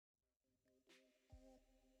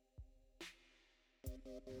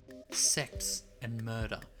Sex and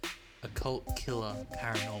Murder, a cult killer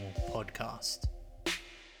paranormal podcast.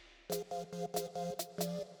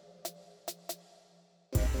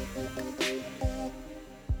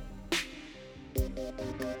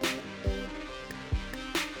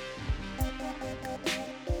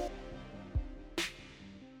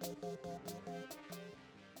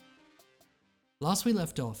 Last we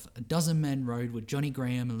left off, a dozen men rode with Johnny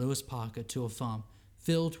Graham and Lewis Parker to a farm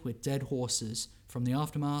filled with dead horses from the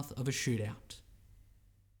aftermath of a shootout.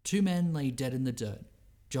 Two men lay dead in the dirt,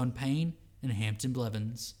 John Payne and Hampton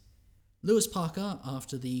Blevins. Lewis Parker,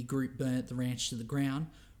 after the group burnt the ranch to the ground,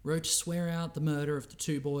 rode to swear out the murder of the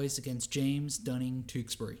two boys against James Dunning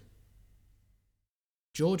Tewksbury.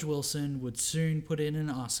 George Wilson would soon put in an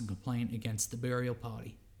arson complaint against the burial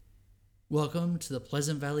party. Welcome to the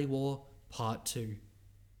Pleasant Valley War, Part 2.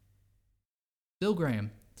 Bill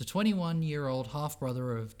Graham, the 21-year-old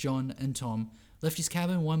half-brother of John and Tom, left his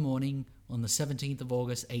cabin one morning on the 17th of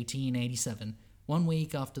August 1887, 1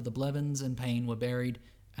 week after the Blevins and Payne were buried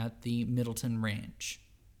at the Middleton Ranch.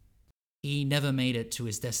 He never made it to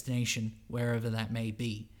his destination, wherever that may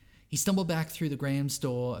be. He stumbled back through the Graham's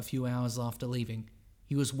door a few hours after leaving.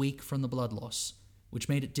 He was weak from the blood loss, which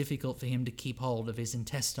made it difficult for him to keep hold of his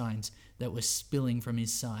intestines that were spilling from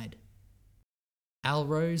his side. Al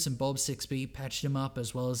Rose and Bob Sixby patched him up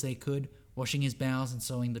as well as they could, washing his bowels and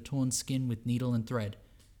sewing the torn skin with needle and thread.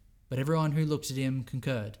 But everyone who looked at him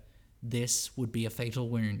concurred. This would be a fatal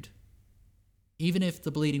wound. Even if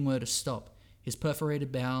the bleeding were to stop, his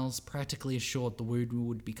perforated bowels practically assured the wound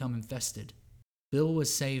would become infested. Bill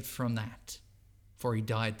was saved from that, for he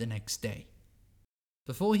died the next day.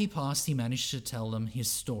 Before he passed, he managed to tell them his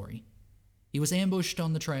story. He was ambushed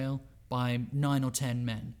on the trail by 9 or 10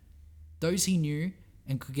 men. Those he knew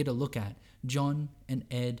and could get a look at: John and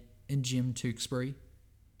Ed and Jim Tewksbury,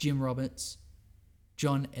 Jim Roberts,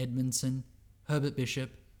 John Edmondson, Herbert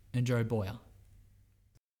Bishop, and Joe Boyer.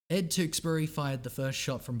 Ed Tewksbury fired the first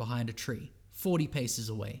shot from behind a tree, 40 paces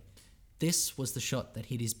away. This was the shot that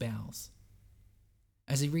hit his bowels.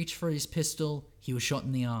 As he reached for his pistol, he was shot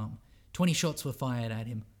in the arm. 20 shots were fired at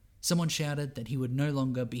him. Someone shouted that he would no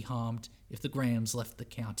longer be harmed if the Grahams left the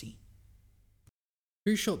county.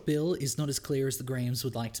 Who shot Bill is not as clear as the Grahams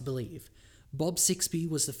would like to believe. Bob Sixby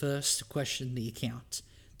was the first to question the account.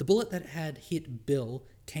 The bullet that had hit Bill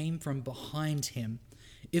came from behind him.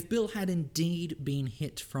 If Bill had indeed been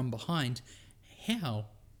hit from behind, how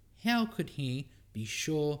could he be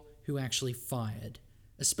sure who actually fired,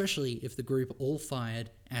 especially if the group all fired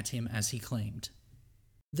at him as he claimed?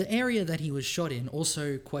 The area that he was shot in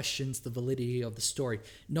also questions the validity of the story.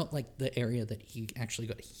 Not like the area that he actually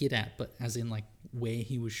got hit at, but as in like where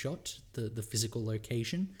he was shot, the physical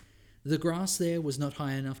location. The grass there was not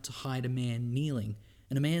high enough to hide a man kneeling,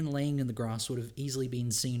 and a man laying in the grass would have easily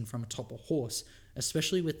been seen from atop a horse,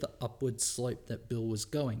 especially with the upward slope that Bill was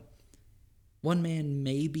going. One man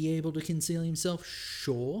may be able to conceal himself,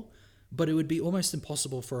 sure, but it would be almost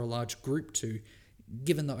impossible for a large group to,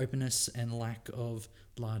 given the openness and lack of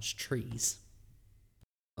large trees.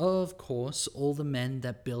 Of course, all the men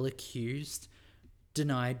that Bill accused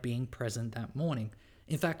denied being present that morning.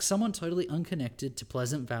 In fact, someone totally unconnected to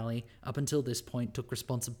Pleasant Valley up until this point took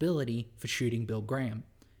responsibility for shooting Bill Graham.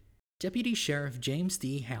 Deputy Sheriff James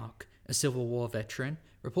D. Houck, a Civil War veteran,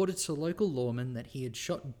 reported to local lawmen that he had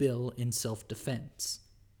shot Bill in self-defense.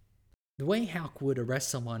 The way Houck would arrest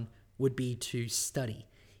someone would be to study.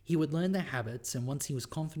 He would learn their habits, and once he was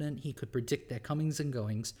confident he could predict their comings and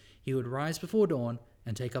goings, he would rise before dawn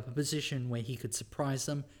and take up a position where he could surprise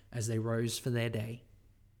them as they rose for their day.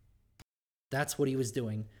 That's what he was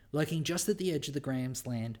doing, lurking just at the edge of the Grahams'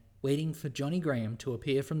 land, waiting for Johnny Graham to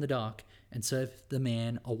appear from the dark and serve the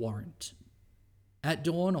man a warrant. At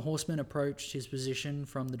dawn, a horseman approached his position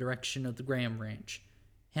from the direction of the Graham ranch.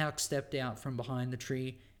 Houck stepped out from behind the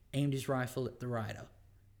tree, aimed his rifle at the rider.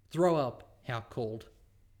 "Throw up," Houck called.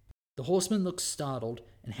 The horseman looked startled,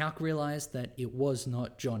 and Houck realized that it was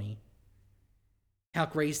not Johnny.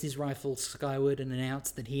 Houck raised his rifle skyward and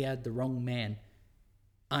announced that he had the wrong man.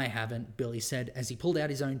 "I haven't," Billy said, as he pulled out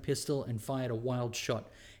his own pistol and fired a wild shot.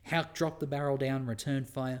 Houck dropped the barrel down and returned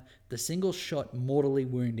fire, the single shot mortally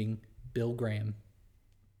wounding Bill Graham.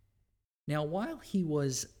 Now, while he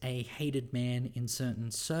was a hated man in certain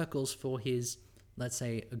circles for his, let's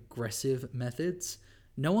say, aggressive methods,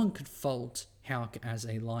 no one could fault Houck as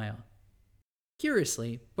a liar.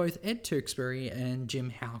 Curiously, both Ed Tewksbury and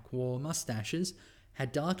Jim Houck wore mustaches,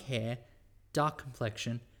 had dark hair, dark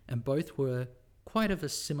complexion, and both were quite of a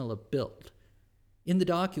similar build. In the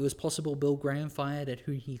dark, it was possible Bill Graham fired at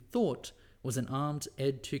who he thought was an armed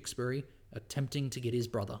Ed Tewksbury attempting to get his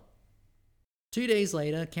brother. 2 days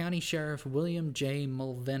later, County Sheriff William J.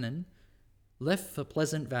 Mulvenon left for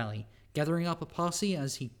Pleasant Valley, gathering up a posse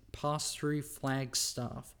as he passed through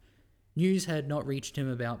Flagstaff. News had not reached him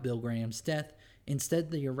about Bill Graham's death.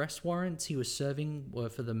 Instead, the arrest warrants he was serving were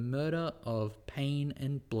for the murder of Payne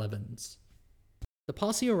and Blevins. The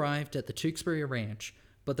posse arrived at the Tewksbury Ranch,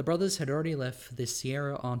 but the brothers had already left for the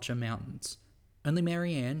Sierra Archer Mountains. Only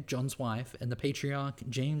Mary Ann, John's wife, and the patriarch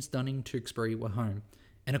James Dunning Tewksbury were home,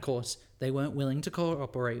 and of course, they weren't willing to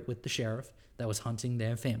cooperate with the sheriff that was hunting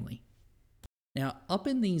their family. Now, up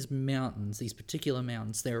in these mountains, these particular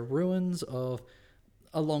mountains, there are ruins of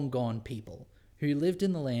a long-gone people who lived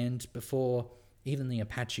in the land before even the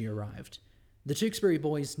Apache arrived. The Tewksbury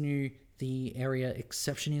boys knew the area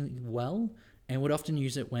exceptionally well and would often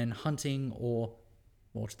use it when hunting or,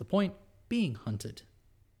 more to the point, being hunted.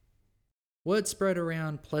 Word spread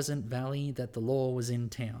around Pleasant Valley that the law was in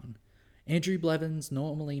town. Andrew Blevins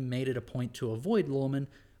normally made it a point to avoid lawmen,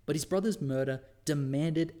 but his brother's murder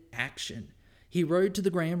demanded action. He rode to the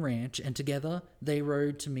Graham Ranch, and together they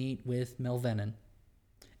rode to meet with Mulvenon.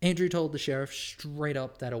 Andrew told the sheriff straight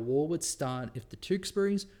up that a war would start if the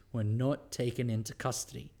Tewksburys were not taken into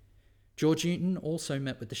custody. George Newton also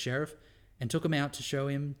met with the sheriff and took him out to show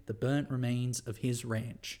him the burnt remains of his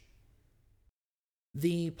ranch.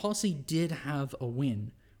 The posse did have a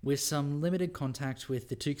win, with some limited contact with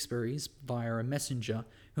the Tewksburys via a messenger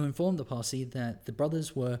who informed the posse that the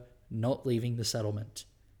brothers were not leaving the settlement.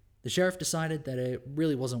 The sheriff decided that it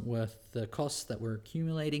really wasn't worth the costs that were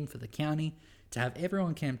accumulating for the county to have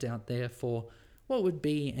everyone camped out there for what would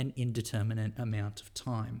be an indeterminate amount of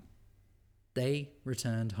time. They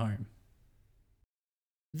returned home.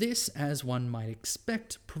 This, as one might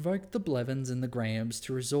expect, provoked the Blevins and the Grahams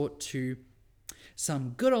to resort to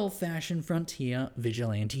some good old-fashioned frontier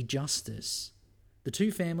vigilante justice. The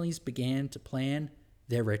two families began to plan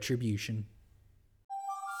their retribution.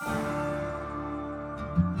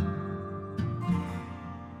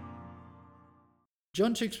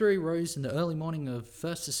 John Tewksbury rose in the early morning of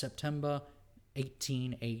 1st of September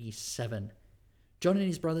 1887. John and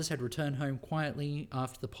his brothers had returned home quietly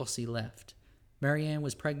after the posse left. Mary Ann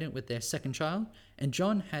was pregnant with their second child, and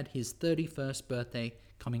John had his 31st birthday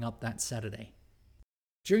coming up that Saturday.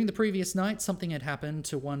 During the previous night, something had happened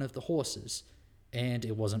to one of the horses, and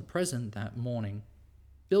it wasn't present that morning.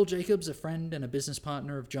 Bill Jacobs, a friend and a business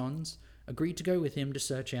partner of John's, agreed to go with him to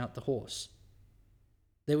search out the horse.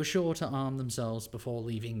 They were sure to arm themselves before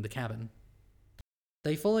leaving the cabin.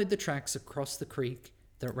 They followed the tracks across the creek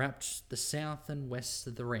that wrapped the south and west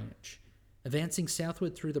of the ranch. Advancing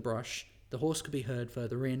southward through the brush, the horse could be heard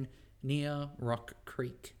further in, near Rock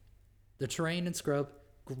Creek. The terrain and scrub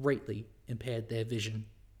greatly impaired their vision.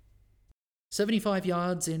 75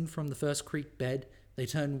 yards in from the first creek bed, they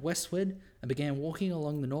turned westward and began walking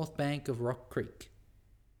along the north bank of Rock Creek.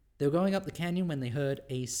 They were going up the canyon when they heard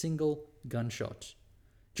a single gunshot.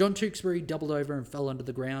 John Tewksbury doubled over and fell onto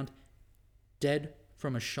the ground, dead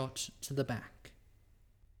from a shot to the back.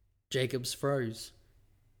 Jacobs froze.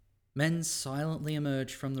 Men silently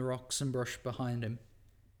emerged from the rocks and brush behind him.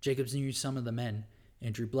 Jacobs knew some of the men,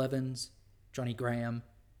 Andrew Blevins, Johnny Graham,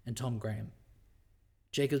 and Tom Graham.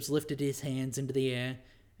 Jacobs lifted his hands into the air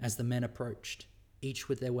as the men approached, each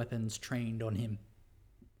with their weapons trained on him.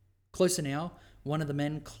 Closer now, one of the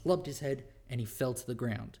men clubbed his head and he fell to the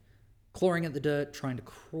ground. Clawing at the dirt, trying to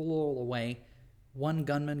crawl away, one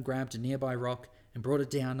gunman grabbed a nearby rock and brought it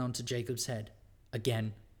down onto Jacobs' head,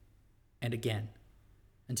 again and again,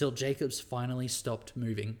 until Jacobs finally stopped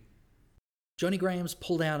moving. Johnny Grahams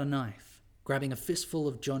pulled out a knife. Grabbing a fistful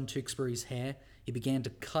of John Tewksbury's hair, he began to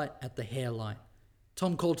cut at the hairline.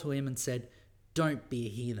 Tom called to him and said, "Don't be a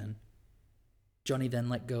heathen." Johnny then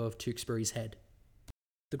let go of Tewksbury's head.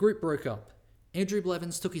 The group broke up. Andrew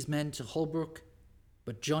Blevins took his men to Holbrook,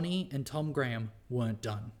 but Johnny and Tom Graham weren't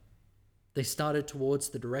done. They started towards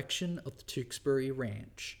the direction of the Tewksbury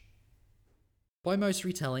Ranch. By most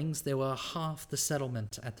retellings, there were half the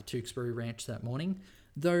settlement at the Tewksbury Ranch that morning,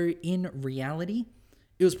 though in reality,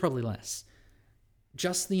 it was probably less.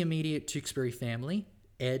 Just the immediate Tewksbury family,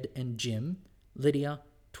 Ed and Jim, Lydia,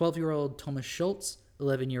 12-year-old Thomas Schultz,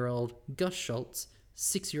 11-year-old Gus Schultz,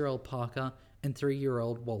 6-year-old Parker, and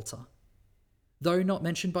 3-year-old Walter. Though not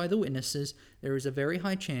mentioned by the witnesses, there is a very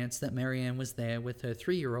high chance that Mary Ann was there with her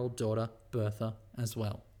 3-year-old daughter, Bertha, as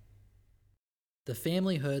well. The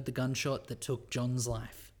family heard the gunshot that took John's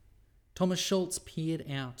life. Thomas Schultz peered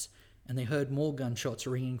out, and they heard more gunshots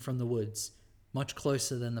ringing from the woods, much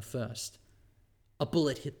closer than the first. A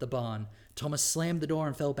bullet hit the barn. Thomas slammed the door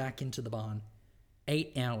and fell back into the barn.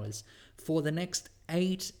 8 hours. For the next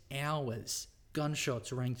 8 hours,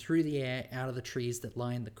 gunshots rang through the air out of the trees that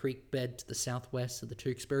lined the creek bed to the southwest of the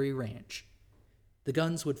Tewksbury Ranch. The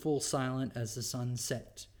guns would fall silent as the sun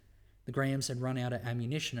set. The Grahams had run out of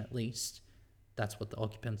ammunition at least. That's what the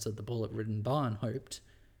occupants of the bullet-ridden barn hoped.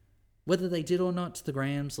 Whether they did or not, the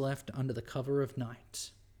Grahams left under the cover of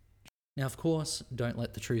night. Now, of course, don't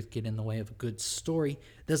let the truth get in the way of a good story.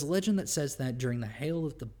 There's a legend that says that during the hail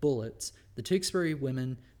of the bullets, the Tewksbury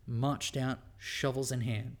women marched out, shovels in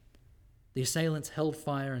hand. The assailants held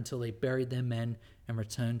fire until they buried their men and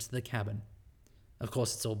returned to the cabin. Of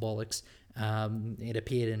course, it's all bollocks. It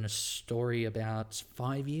appeared in a story about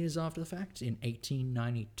 5 years after the fact, in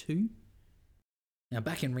 1892. Now,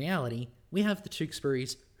 back in reality, we have the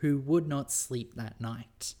Tewksburys who would not sleep that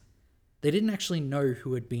night. They didn't actually know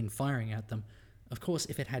who had been firing at them. Of course,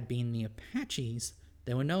 if it had been the Apaches,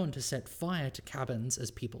 they were known to set fire to cabins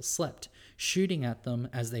as people slept, shooting at them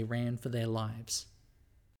as they ran for their lives.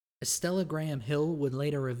 Estella Graham Hill would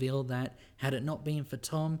later reveal that, had it not been for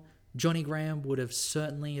Tom, Johnny Graham would have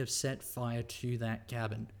certainly have set fire to that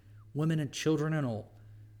cabin, women and children and all.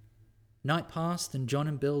 Night passed and John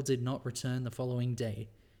and Bill did not return the following day.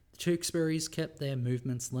 The Tewksburys kept their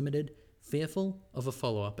movements limited, fearful of a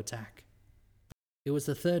follow-up attack. It was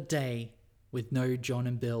the third day, with no John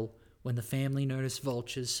and Bill, when the family noticed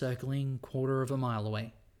vultures circling 1/4 of a mile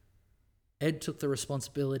away. Ed took the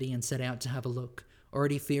responsibility and set out to have a look,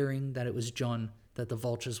 already fearing that it was John that the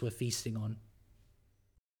vultures were feasting on.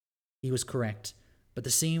 He was correct, but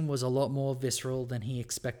the scene was a lot more visceral than he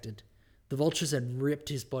expected. The vultures had ripped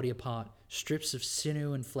his body apart, strips of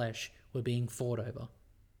sinew and flesh were being fought over.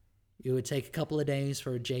 It would take a couple of days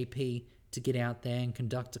for a JP to get out there and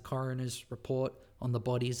conduct a coroner's report on the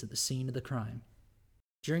bodies at the scene of the crime.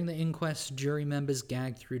 During the inquest, jury members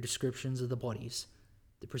gagged through descriptions of the bodies.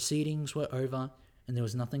 The proceedings were over, and there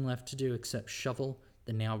was nothing left to do except shovel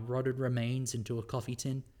the now rotted remains into a coffee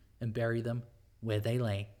tin and bury them where they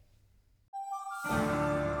lay.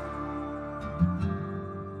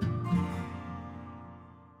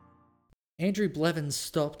 Andrew Blevins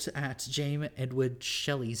stopped at James Edward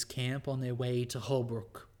Shelley's camp on their way to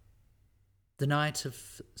Holbrook. The night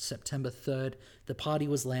of September 3rd, the party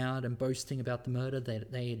was loud and boasting about the murder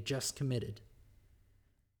that they had just committed.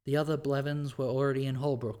 The other Blevins were already in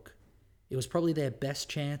Holbrook. It was probably their best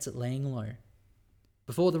chance at laying low.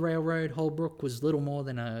 Before the railroad, Holbrook was little more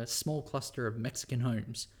than a small cluster of Mexican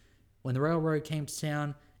homes. When the railroad came to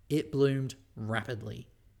town, it bloomed rapidly.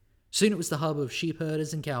 Soon it was the hub of sheep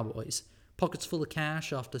herders and cowboys, pockets full of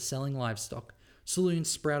cash after selling livestock. Saloons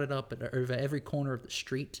sprouted up at over every corner of the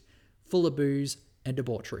street, full of booze and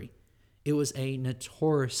debauchery. It was a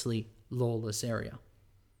notoriously lawless area.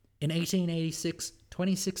 In 1886,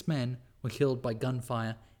 26 men were killed by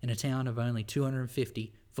gunfire in a town of only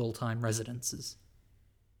 250 full-time residences.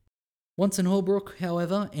 Once in Holbrook,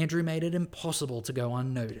 however, Andrew made it impossible to go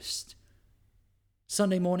unnoticed.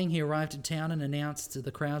 Sunday morning, he arrived in town and announced to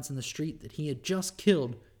the crowds in the street that he had just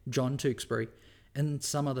killed John Tewksbury and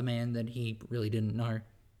some other man that he really didn't know.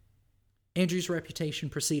 Andrew's reputation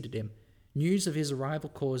preceded him. News of his arrival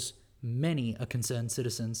caused many a concerned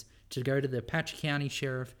citizens to go to the Apache County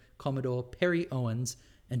Sheriff, Commodore Perry Owens,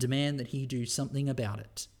 and demand that he do something about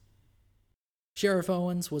it. Sheriff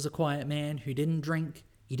Owens was a quiet man who didn't drink,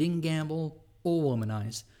 he didn't gamble, or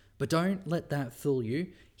womanize. But don't let that fool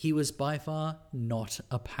you. He was by far not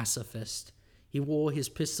a pacifist. He wore his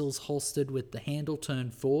pistols holstered with the handle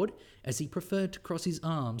turned forward, as he preferred to cross his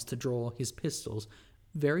arms to draw his pistols,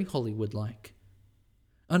 very Hollywood-like.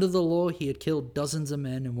 Under the law, he had killed dozens of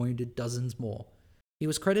men and wounded dozens more. He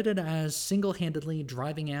was credited as single-handedly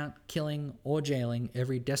driving out, killing, or jailing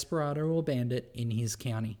every desperado or bandit in his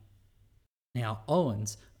county. Now,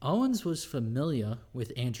 Owens was familiar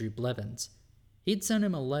with Andrew Blevins. He'd sent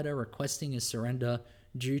him a letter requesting his surrender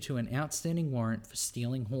due to an outstanding warrant for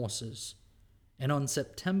stealing horses. And on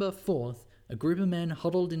September 4th, a group of men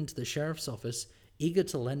huddled into the sheriff's office, eager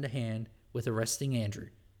to lend a hand with arresting Andrew.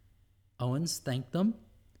 Owens thanked them,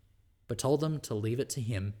 but told them to leave it to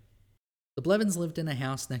him. The Blevins lived in a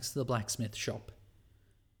house next to the blacksmith shop.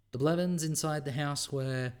 The Blevins inside the house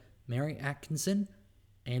were Mary Atkinson,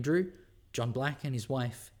 Andrew, John Black and his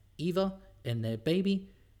wife Eva, and their baby,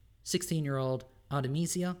 16-year-old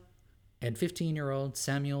Artemisia, and 15-year-old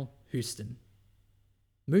Samuel Houston.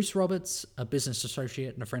 Moose Roberts, a business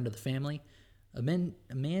associate and a friend of the family,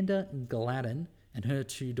 Amanda Gladden and her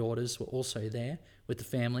 2 daughters were also there with the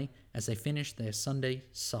family as they finished their Sunday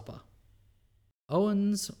supper.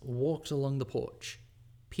 Owens walked along the porch,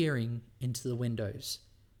 peering into the windows.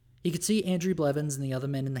 He could see Andrew Blevins and the other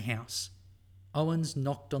men in the house. Owens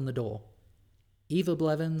knocked on the door. Eva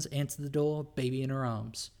Blevins answered the door, baby in her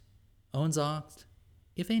arms. Owens asked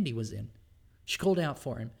if Andy was in. She called out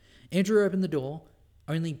for him. Andrew opened the door,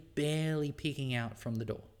 only barely peeking out from the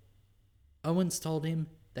door. Owens told him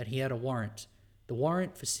that he had a warrant, the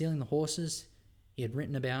warrant for stealing the horses he had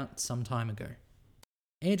written about some time ago.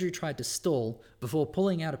 Andrew tried to stall before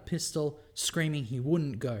pulling out a pistol, screaming he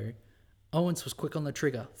wouldn't go. Owens was quick on the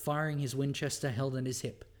trigger, firing his Winchester held at his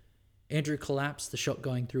hip. Andrew collapsed, the shot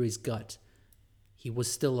going through his gut. He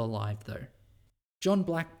was still alive, though. John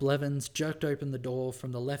Black Blevins jerked open the door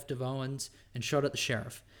from the left of Owens and shot at the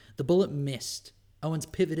sheriff. The bullet missed. Owens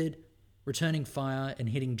pivoted, returning fire and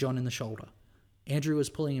hitting John in the shoulder. Andrew was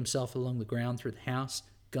pulling himself along the ground through the house,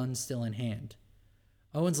 gun still in hand.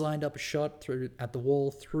 Owens lined up a shot at the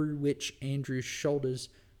wall through which Andrew's shoulders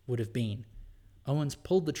would have been. Owens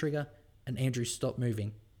pulled the trigger and Andrew stopped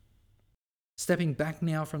moving. Stepping back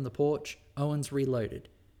now from the porch, Owens reloaded,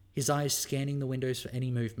 his eyes scanning the windows for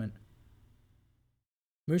any movement.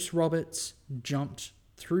 Moose Roberts jumped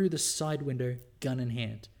through the side window, gun in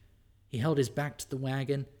hand. He held his back to the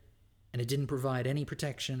wagon, and it didn't provide any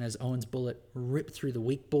protection as Owens' bullet ripped through the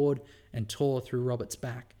weak board and tore through Roberts'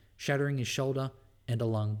 back, shattering his shoulder and a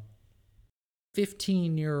lung.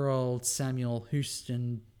 15-year-old Samuel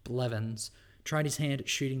Houston Blevins tried his hand at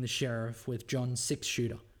shooting the sheriff with John's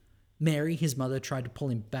 6-shooter. Mary, his mother, tried to pull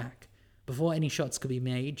him back. Before any shots could be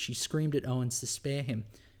made, she screamed at Owens to spare him.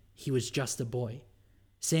 He was just a boy.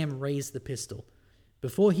 Sam raised the pistol.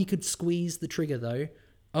 Before he could squeeze the trigger, though,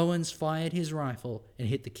 Owens fired his rifle and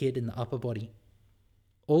hit the kid in the upper body.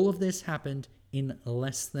 All of this happened in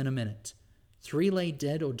less than a minute. 3 lay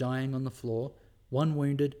dead or dying on the floor, 1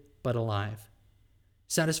 wounded but alive.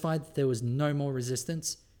 Satisfied that there was no more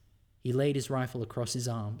resistance, he laid his rifle across his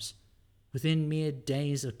arms. Within mere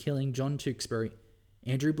days of killing John Tewksbury,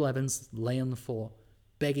 Andrew Blevins lay on the floor,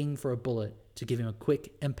 begging for a bullet to give him a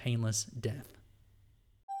quick and painless death.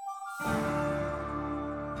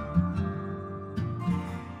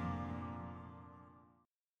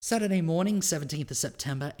 Saturday morning, 17th of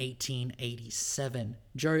September, 1887.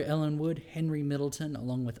 Joe Ellenwood, Henry Middleton,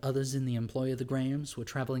 along with others in the employ of the Grahams, were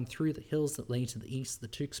travelling through the hills that lay to the east of the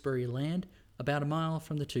Tewksbury land, about a mile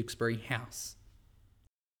from the Tewksbury house.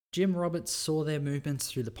 Jim Roberts saw their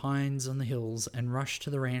movements through the pines on the hills and rushed to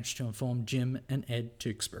the ranch to inform Jim and Ed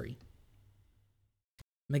Tewksbury.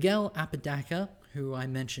 Miguel Apodaca, who I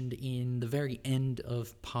mentioned in the very end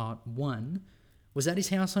of part 1, was at his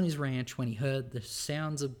house on his ranch when he heard the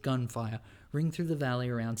sounds of gunfire ring through the valley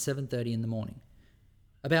around 7:30 in the morning.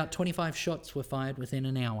 About 25 shots were fired within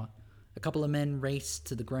an hour. A couple of men raced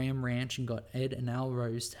to the Graham ranch and got Ed and Al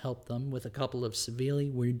Rose to help them with a couple of severely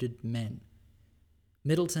wounded men.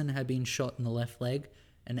 Middleton had been shot in the left leg,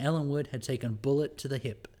 and Ellenwood had taken a bullet to the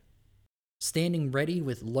hip. Standing ready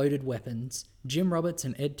with loaded weapons, Jim Roberts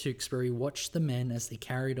and Ed Tewksbury watched the men as they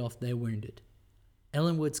carried off their wounded.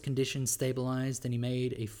 Ellenwood's condition stabilized and he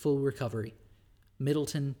made a full recovery.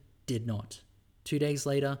 Middleton did not. 2 days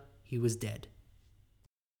later, he was dead.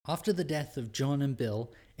 After the death of John and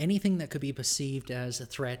Bill, anything that could be perceived as a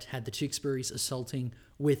threat had the Tewksburys assaulting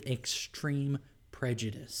with extreme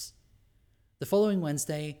prejudice. The following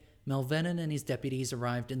Wednesday, Melvenin and his deputies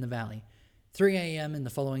arrived in the valley. 3 a.m. in the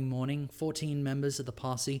following morning, 14 members of the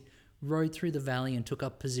posse rode through the valley and took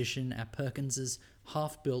up position at Perkins's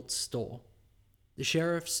half-built store. The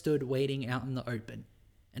sheriff stood waiting out in the open.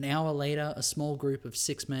 An hour later, a small group of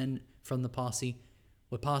 6 men from the posse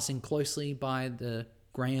were passing closely by the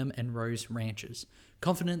Graham and Rose ranches.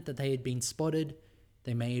 Confident that they had been spotted,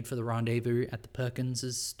 they made for the rendezvous at the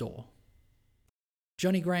Perkins's store.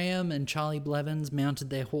 Johnny Graham and Charlie Blevins mounted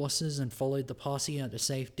their horses and followed the posse at a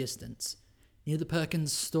safe distance. Near the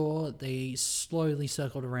Perkins store, they slowly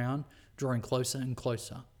circled around, drawing closer and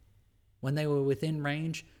closer. When they were within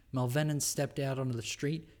range, Melvenin stepped out onto the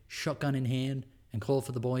street, shotgun in hand, and called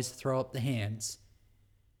for the boys to throw up their hands.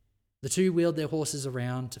 The two wheeled their horses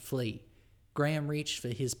around to flee. Graham reached for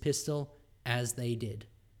his pistol as they did.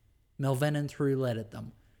 Melvenin threw lead at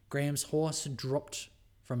them. Graham's horse dropped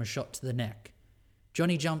from a shot to the neck.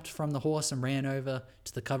 Johnny jumped from the horse and ran over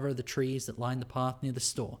to the cover of the trees that lined the path near the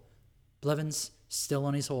store. Blevins, still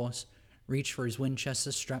on his horse, reached for his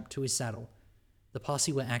Winchester strapped to his saddle. The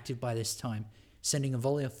posse were active by this time, sending a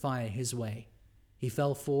volley of fire his way. He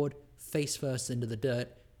fell forward, face first into the dirt,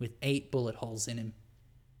 with 8 bullet holes in him.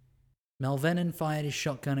 Melvenin fired his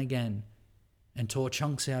shotgun again and tore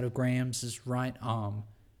chunks out of Graham's right arm.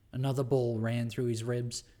 Another ball ran through his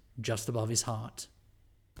ribs, just above his heart.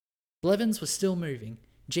 Blevins was still moving.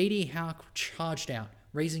 J.D. Houck charged out,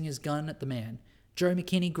 raising his gun at the man. Joe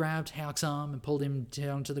McKinney grabbed Houck's arm and pulled him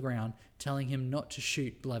down to the ground, telling him not to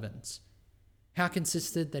shoot Blevins. Houck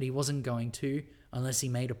insisted that he wasn't going to, unless he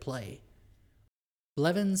made a play.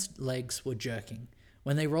 Blevins' legs were jerking.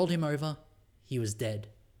 When they rolled him over, he was dead.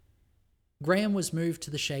 Graham was moved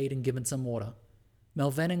to the shade and given some water.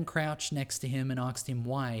 Melvenin crouched next to him and asked him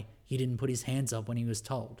why he didn't put his hands up when he was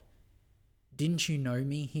told. "Didn't you know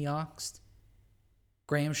me?" he asked.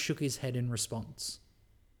 Graham shook his head in response.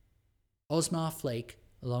 Osmar Flake,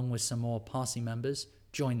 along with some more posse members,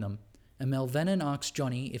 joined them, and Melvenin asked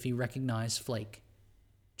Johnny if he recognized Flake.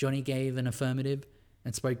 Johnny gave an affirmative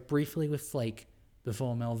and spoke briefly with Flake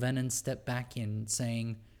before Melvenin stepped back in,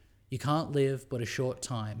 saying, "You can't live but a short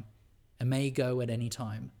time, and may go at any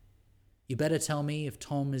time. You better tell me if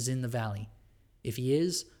Tom is in the valley. If he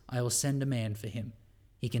is, I will send a man for him.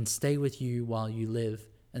 He can stay with you while you live,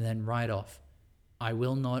 and then ride off. I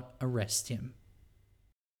will not arrest him."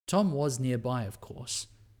 Tom was nearby, of course,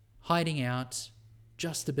 hiding out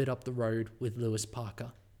just a bit up the road with Lewis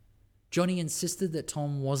Parker. Johnny insisted that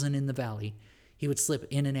Tom wasn't in the valley. He would slip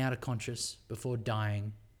in and out of conscious before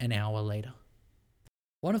dying an hour later.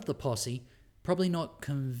 One of the posse, probably not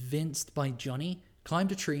convinced by Johnny,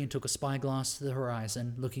 climbed a tree and took a spyglass to the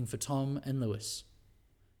horizon, looking for Tom and Lewis.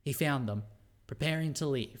 He found them, preparing to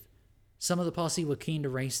leave. Some of the posse were keen to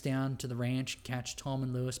race down to the ranch and catch Tom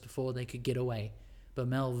and Lewis before they could get away, but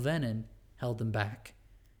Melvenin held them back.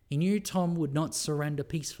 He knew Tom would not surrender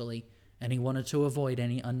peacefully, and he wanted to avoid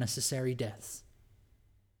any unnecessary deaths.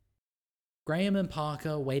 Graham and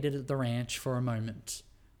Parker waited at the ranch for a moment,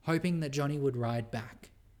 hoping that Johnny would ride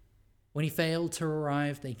back. When he failed to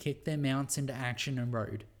arrive, they kicked their mounts into action and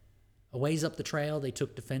rode. A ways up the trail, they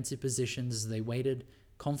took defensive positions as they waited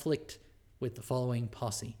conflict with the following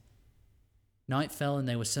posse. Night fell and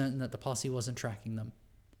they were certain that the posse wasn't tracking them.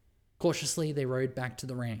 Cautiously, they rode back to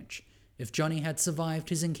the ranch. If Johnny had survived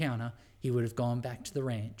his encounter, he would have gone back to the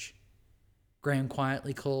ranch. Graham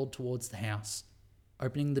quietly called towards the house.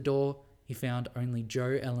 Opening the door, he found only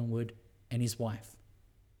Joe Ellenwood and his wife.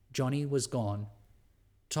 Johnny was gone.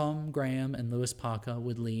 Tom, Graham, and Lewis Parker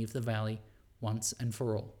would leave the valley once and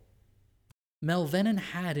for all. Melvenin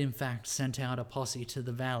had, in fact, sent out a posse to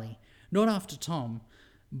the valley, not after Tom,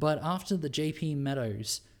 but after the J.P.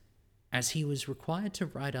 Meadows, as he was required to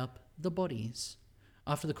write up the bodies.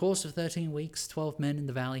 After the course of 13 weeks, 12 men in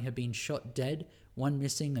the valley had been shot dead, 1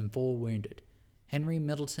 missing and 4 wounded. Henry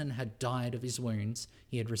Middleton had died of his wounds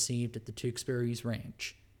he had received at the Tewksbury's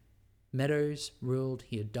ranch. Meadows ruled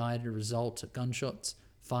he had died as a result of gunshots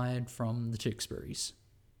fired from the Tewksburys.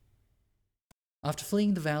 After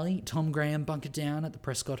fleeing the valley, Tom Graham bunkered down at the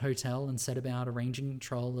Prescott Hotel and set about arranging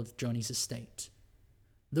control of Johnny's estate.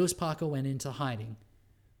 Lewis Parker went into hiding.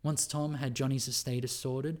 Once Tom had Johnny's estate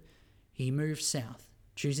sorted, he moved south,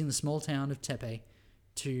 choosing the small town of Tepe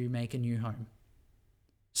to make a new home.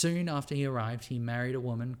 Soon after he arrived, he married a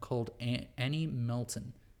woman called Annie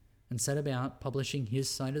Melton and set about publishing his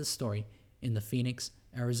side of the story in the Phoenix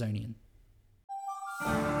Arizonian.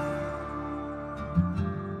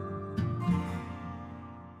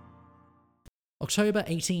 October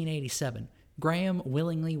 1887, Graham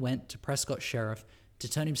willingly went to Prescott Sheriff to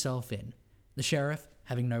turn himself in. The sheriff,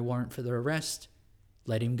 having no warrant for the arrest,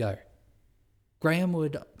 let him go. Graham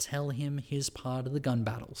would tell him his part of the gun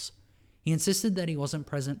battles. He insisted that he wasn't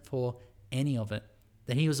present for any of it,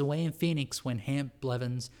 that he was away in Phoenix when Hamp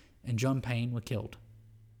Blevins and John Payne were killed.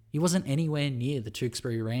 He wasn't anywhere near the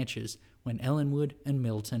Tewksbury ranches when Ellenwood and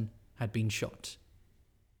Milton had been shot.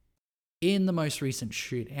 In the most recent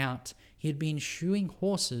shootout, he had been shoeing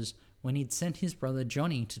horses when he'd sent his brother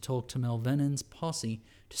Johnny to talk to Melvenin's posse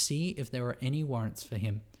to see if there were any warrants for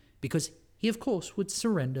him, because he of course would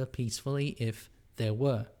surrender peacefully if there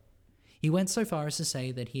were. He went so far as to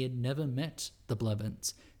say that he had never met the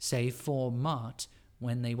Blevins, save for Mart,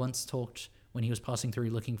 when they once talked when he was passing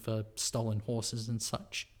through looking for stolen horses and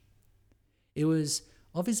such. It was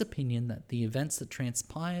of his opinion that the events that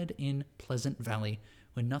transpired in Pleasant Valley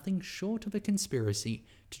were nothing short of a conspiracy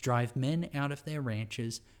to drive men out of their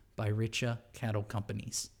ranches by richer cattle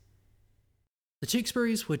companies. The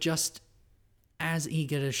Tewksburys were just as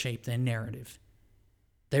eager to shape their narrative.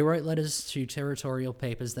 They wrote letters to territorial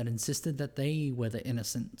papers that insisted that they were the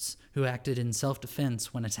innocents who acted in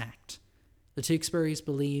self-defense when attacked. The Tewksburys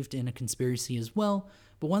believed in a conspiracy as well,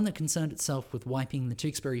 but one that concerned itself with wiping the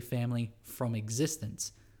Tewksbury family from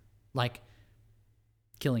existence, like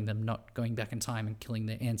killing them, not going back in time and killing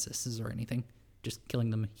their ancestors or anything, just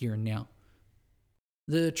killing them here and now.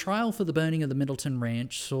 The trial for the burning of the Middleton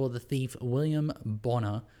Ranch saw the thief William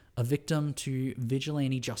Bonner a victim to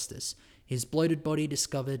vigilante justice, his bloated body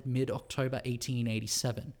discovered mid-October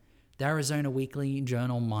 1887. The Arizona Weekly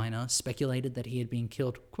Journal Miner speculated that he had been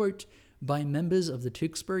killed, quote, by members of the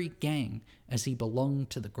Tewksbury Gang, as he belonged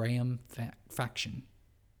to the Graham faction.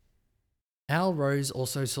 Al Rose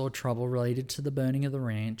also saw trouble related to the burning of the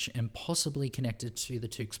ranch and possibly connected to the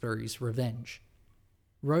Tewksbury's revenge.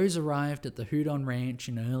 Rose arrived at the Houdon Ranch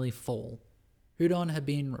in early fall. Houdon had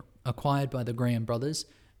been acquired by the Graham brothers,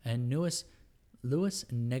 and Lewis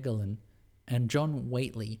Negelin and John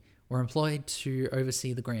Whately were employed to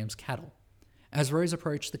oversee the Grahams' cattle. As Rose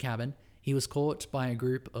approached the cabin, he was caught by a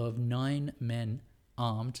group of 9 men,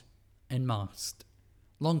 armed and masked.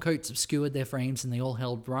 Long coats obscured their frames, and they all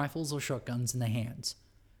held rifles or shotguns in their hands.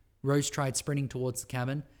 Rose tried sprinting towards the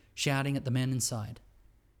cabin, shouting at the men inside.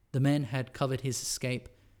 The men had covered his escape.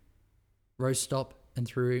 Rose stopped and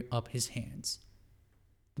threw up his hands.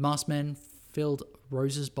 The masked men filled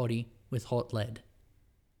Rose's body with hot lead.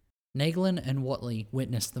 Nagelin and Whately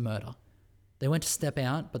witnessed the murder. They went to step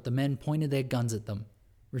out, but the men pointed their guns at them.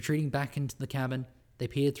 Retreating back into the cabin, they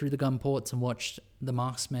peered through the gun ports and watched the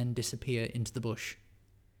masked men disappear into the bush.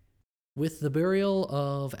 With the burial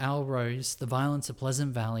of Al Rose, the violence of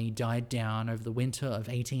Pleasant Valley died down over the winter of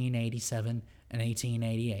 1887 and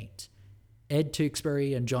 1888. Ed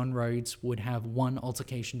Tewksbury and John Rhodes would have one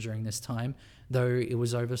altercation during this time, though it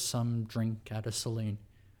was over some drink at a saloon.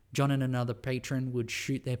 John and another patron would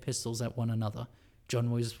shoot their pistols at one another.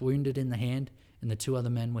 John was wounded in the hand, and the 2 other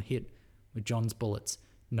men were hit with John's bullets.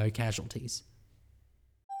 No casualties.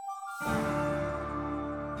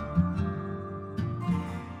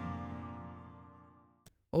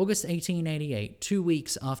 August 1888, 2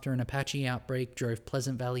 weeks after an Apache outbreak drove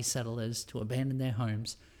Pleasant Valley settlers to abandon their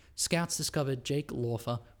homes, scouts discovered Jake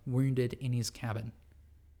Lawfer wounded in his cabin.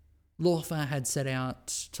 Lawfer had set out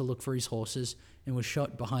to look for his horses and was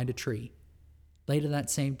shot behind a tree. Later that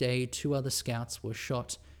same day, 2 other scouts were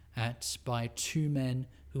shot at by 2 men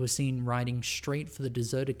who were seen riding straight for the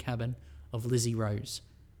deserted cabin of Lizzie Rose.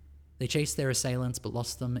 They chased their assailants but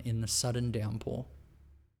lost them in the sudden downpour.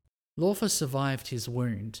 Lawfer survived his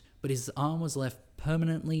wound, but his arm was left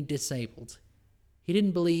permanently disabled. He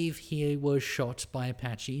didn't believe he was shot by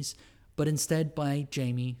Apaches, but instead by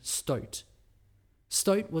Jamie Stote.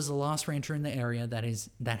 Stote was the last rancher in the area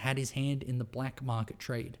that had his hand in the black market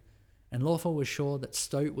trade, and Lawfer was sure that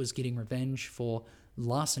Stote was getting revenge for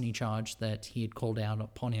larceny charge that he had called out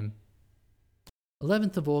upon him.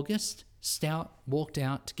 11th of August, Stout walked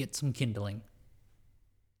out to get some kindling.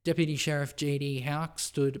 Deputy Sheriff J.D. Houck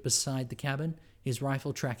stood beside the cabin, his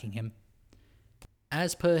rifle tracking him.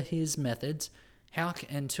 As per his methods, Houck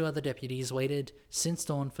and 2 other deputies waited since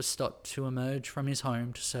dawn for Stott to emerge from his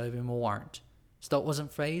home to serve him a warrant. Stott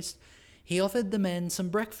wasn't fazed. He offered the men some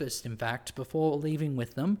breakfast, in fact, before leaving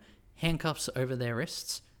with them, handcuffs over their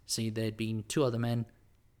wrists. See, there'd been 2 other men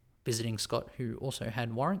visiting Scott who also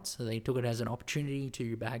had warrants, so they took it as an opportunity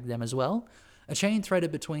to bag them as well. A chain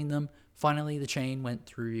threaded between them. Finally, the chain went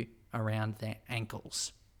through around their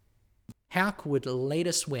ankles. Houck would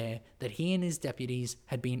later swear that he and his deputies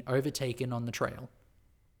had been overtaken on the trail.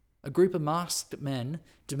 A group of masked men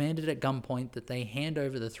demanded at gunpoint that they hand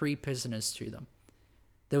over the 3 prisoners to them.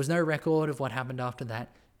 There was no record of what happened after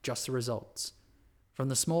that, just the results. From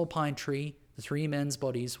the small pine tree, the 3 men's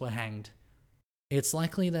bodies were hanged. It's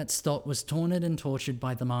likely that Stott was taunted and tortured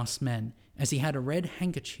by the masked men, as he had a red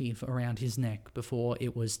handkerchief around his neck before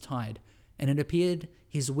it was tied, and it appeared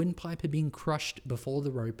his windpipe had been crushed before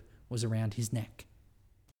the rope was around his neck.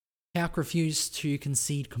 Houck refused to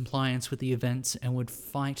concede compliance with the events and would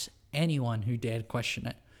fight anyone who dared question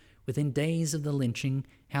it. Within days of the lynching,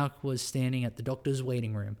 Houck was standing at the doctor's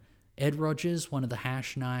waiting room. Ed Rogers, one of the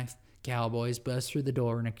Hash Knife Cowboys, burst through the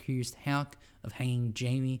door and accused Houck of hanging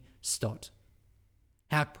Jamie Stott.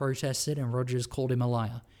 Houck protested and Rogers called him a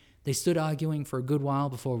liar. They stood arguing for a good while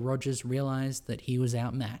before Rogers realized that he was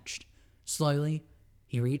outmatched. Slowly,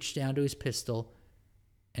 he reached down to his pistol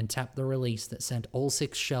and tapped the release that sent all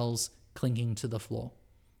 6 shells clinking to the floor.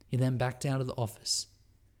 He then backed out of the office.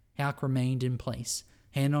 Houck remained in place,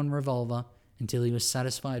 hand on revolver, until he was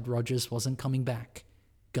satisfied Rogers wasn't coming back,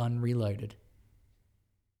 gun reloaded.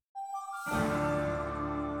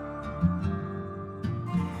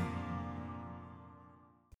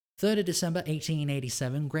 3rd of December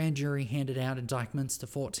 1887, grand jury handed out indictments to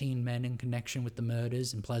 14 men in connection with the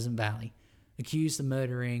murders in Pleasant Valley. Accused of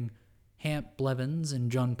murdering Hamp Blevins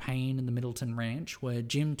and John Payne in the Middleton Ranch were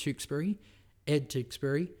Jim Tewksbury, Ed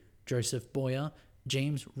Tewksbury, Joseph Boyer,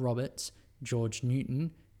 James Roberts, George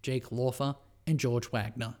Newton, Jake Lawfer, and George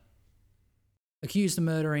Wagner. Accused of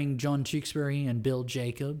murdering John Tewksbury and Bill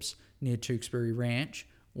Jacobs near Tewksbury Ranch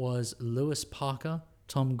was Lewis Parker,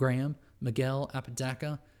 Tom Graham, Miguel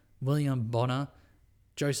Apodaca, William Bonner,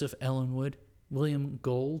 Joseph Ellenwood, William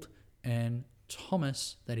Gould, and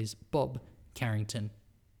Thomas, that is Bob Carrington.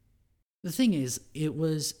 The thing is, it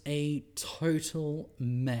was a total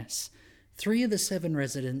mess. 3 of the 7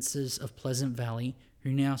 residences of Pleasant Valley,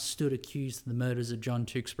 who now stood accused of the murders of John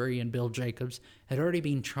Tewksbury and Bill Jacobs, had already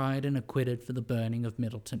been tried and acquitted for the burning of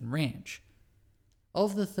Middleton Ranch.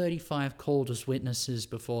 Of the 35 called as witnesses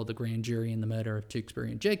before the grand jury in the murder of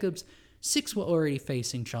Tewksbury and Jacobs, 6 were already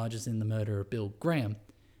facing charges in the murder of Bill Graham.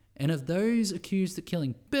 And of those accused of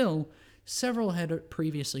killing Bill, several had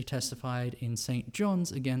previously testified in St.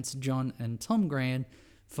 John's against John and Tom Graham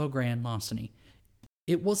for grand larceny.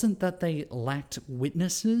 It wasn't that they lacked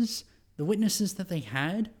witnesses. The witnesses that they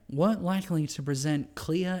had weren't likely to present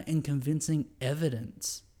clear and convincing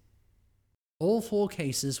evidence. All 4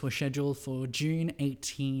 cases were scheduled for June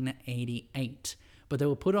 1888, but they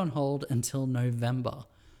were put on hold until November.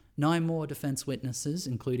 9 more defense witnesses,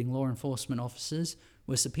 including law enforcement officers,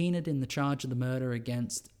 were subpoenaed in the charge of the murder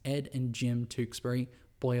against Ed and Jim Tewksbury,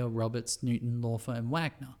 Boyer, Roberts, Newton, Lawfer, and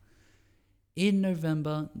Wagner. In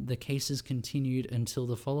November, the cases continued until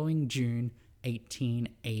the following June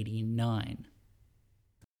 1889.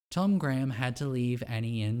 Tom Graham had to leave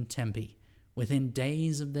Annie in Tempe within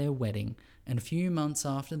days of their wedding, and a few months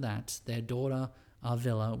after that, their daughter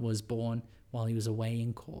Arvilla was born while he was away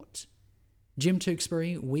in court. Jim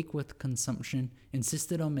Tewksbury, weak with consumption,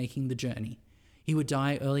 insisted on making the journey. He would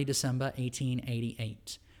die early December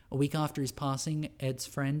 1888. A week after his passing, Ed's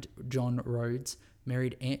friend, John Rhodes,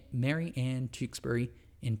 married Mary Ann Tewksbury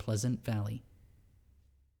in Pleasant Valley.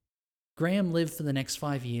 Graham lived for the next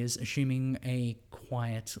 5 years, assuming a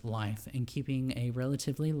quiet life and keeping a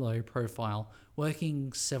relatively low profile,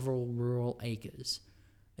 working several rural acres.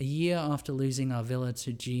 A year after losing Arvilla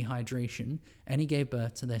to dehydration, Annie gave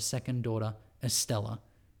birth to their second daughter, Estella,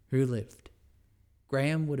 who lived.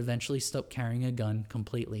 Graham would eventually stop carrying a gun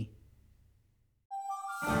completely.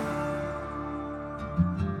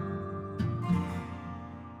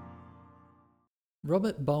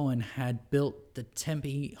 Robert Bowen had built the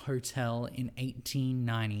Tempe Hotel in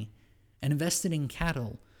 1890 and invested in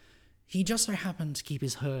cattle. He just so happened to keep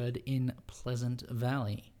his herd in Pleasant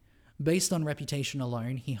Valley. Based on reputation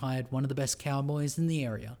alone, he hired one of the best cowboys in the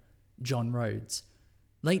area, John Rhodes.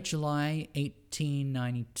 Late July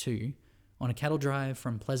 1892, on a cattle drive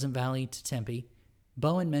from Pleasant Valley to Tempe,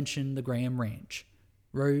 Bowen mentioned the Graham Ranch.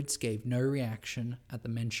 Rhodes gave no reaction at the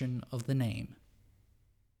mention of the name.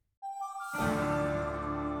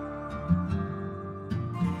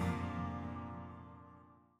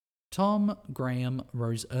 Tom Graham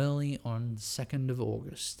rose early on the 2nd of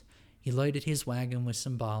August. He loaded his wagon with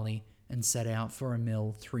some barley and set out for a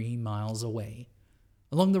mill 3 miles away.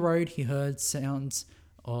 Along the road, he heard sounds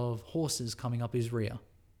of horses coming up his rear.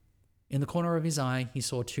 In the corner of his eye, he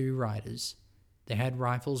saw 2 riders. They had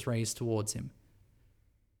rifles raised towards him.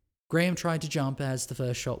 Graham tried to jump as the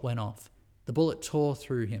first shot went off. The bullet tore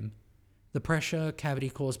through him. The pressure cavity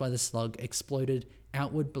caused by the slug exploded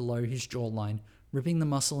outward below his jawline, ripping the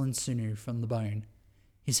muscle and sinew from the bone.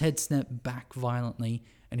 His head snapped back violently,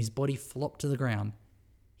 and his body flopped to the ground.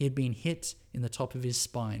 He had been hit in the top of his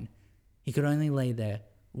spine. He could only lay there,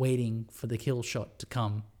 waiting for the kill shot to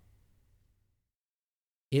come.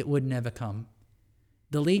 It would never come.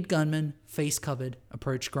 The lead gunman, face covered,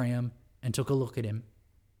 approached Graham and took a look at him.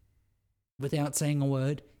 Without saying a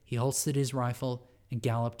word, he holstered his rifle and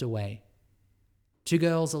galloped away. 2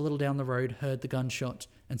 girls a little down the road heard the gunshot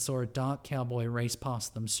and saw a dark cowboy race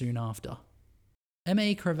past them soon after.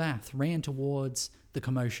 M.A. Cravath ran towards the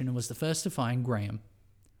commotion and was the first to find Graham.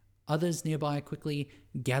 Others nearby quickly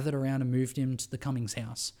gathered around and moved him to the Cummings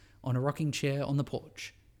house, on a rocking chair on the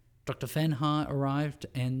porch. Dr. Fenhart arrived,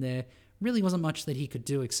 and there really wasn't much that he could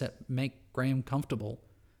do except make Graham comfortable.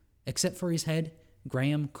 Except for his head,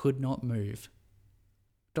 Graham could not move.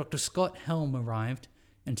 Dr. Scott Helm arrived,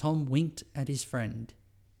 and Tom winked at his friend.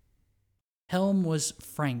 Helm was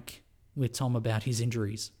frank with Tom about his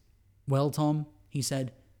injuries. "Well, Tom," he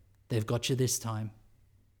said, "they've got you this time."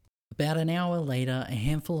 About an hour later, a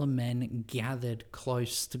handful of men gathered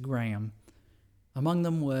close to Graham. Among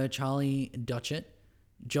them were Charlie Dutchett,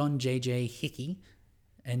 John J.J. Hickey,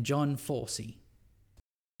 and John Forsey.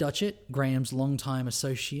 Dutchett, Graham's longtime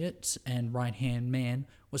associate and right-hand man,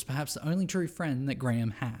 was perhaps the only true friend that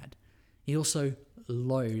Graham had. He also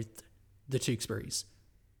loathed the Tewksburys.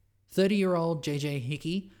 30-year-old J.J.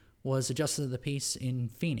 Hickey was a justice of the peace in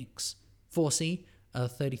Phoenix. Forsey, a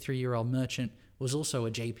 33-year-old merchant, was also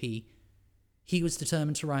a JP. He was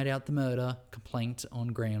determined to write out the murder complaint on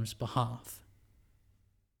Graham's behalf.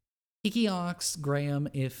 Hickey asked Graham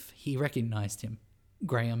if he recognized him.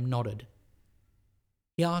 Graham nodded.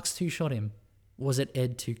 He asked who shot him. Was it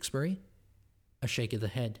Ed Tewksbury? A shake of the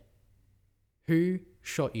head. Who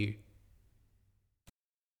shot you?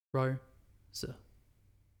 Rosa.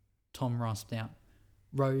 Tom rasped out.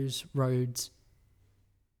 Rose, Rhodes,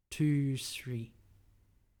 Tewkesbury.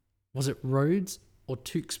 Was it Rhodes or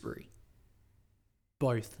Tewkesbury?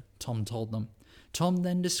 Both, Tom told them. Tom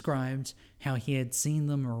then described how he had seen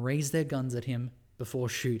them raise their guns at him before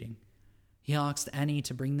shooting. He asked Annie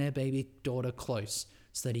to bring their baby daughter close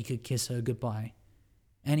so that he could kiss her goodbye.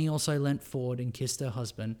 Annie also leant forward and kissed her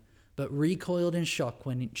husband, but recoiled in shock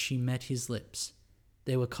when she met his lips.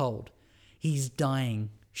 They were cold. "He's dying,"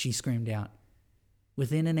 she screamed out.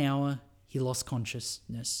 Within an hour, he lost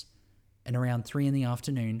consciousness, and around 3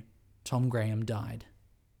 p.m, Tom Graham died.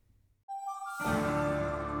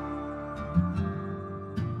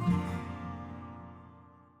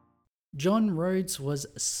 John Rhodes was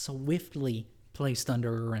swiftly placed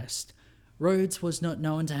under arrest. Rhodes was not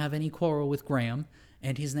known to have any quarrel with Graham,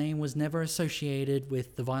 and his name was never associated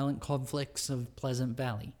with the violent conflicts of Pleasant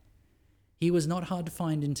Valley. He was not hard to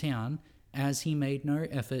find in town, as he made no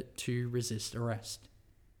effort to resist arrest.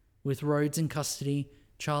 With Rhodes in custody,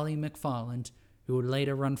 Charlie McFarland, who would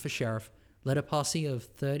later run for sheriff, led a posse of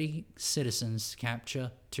 30 citizens to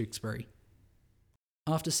capture Tewkesbury.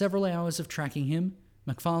 After several hours of tracking him,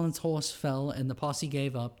 McFarland's horse fell and the posse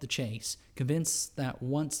gave up the chase, convinced that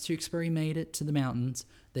once Tewkesbury made it to the mountains,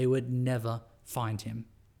 they would never find him.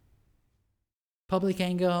 Public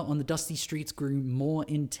anger on the dusty streets grew more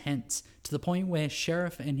intense, to the point where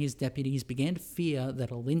sheriff and his deputies began to fear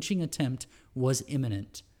that a lynching attempt was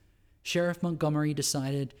imminent. Sheriff Montgomery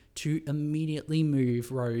decided to immediately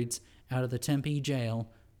move Rhodes out of the Tempe jail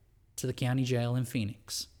to the county jail in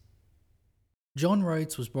Phoenix. John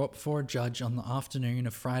Rhodes was brought before a judge on the afternoon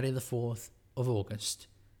of Friday the 4th of August,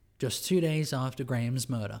 just 2 days after Graham's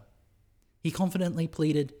murder. He confidently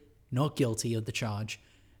pleaded not guilty of the charge,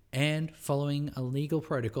 and following a legal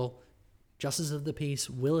protocol, Justice of the Peace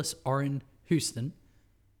Willis Orrin Houston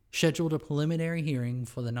scheduled a preliminary hearing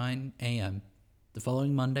for the 9 a.m. the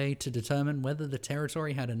following Monday to determine whether the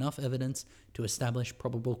territory had enough evidence to establish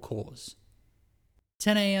probable cause.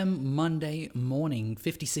 10 a.m. Monday morning,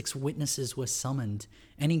 56 witnesses were summoned.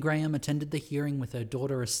 Annie Graham attended the hearing with her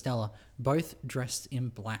daughter Estella, both dressed in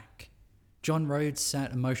black. John Rhodes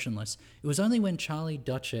sat motionless. It was only when Charlie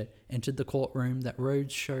Dutchett entered the courtroom that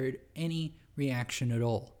Rhodes showed any reaction at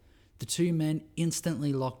all. The two men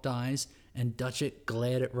instantly locked eyes, and Dutchett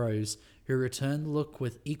glared at Rhodes, who returned the look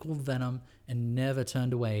with equal venom and never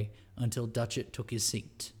turned away until Dutchett took his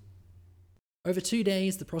seat. Over 2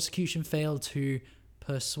 days, the prosecution failed to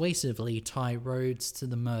persuasively tie Rhodes to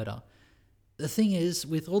the murder. The thing is,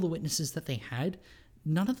 with all the witnesses that they had,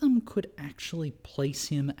 none of them could actually place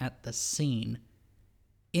him at the scene.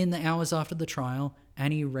 In the hours after the trial,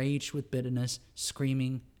 Annie raged with bitterness,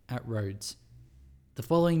 screaming at Rhodes. The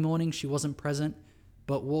following morning, she wasn't present,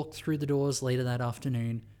 but walked through the doors later that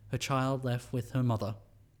afternoon, her child left with her mother.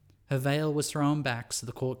 Her veil was thrown back so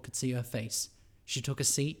the court could see her face. She took a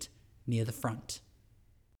seat near the front.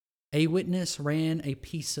 A witness ran a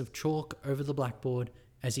piece of chalk over the blackboard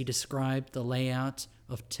as he described the layout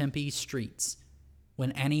of Tempe streets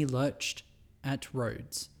when Annie lurched at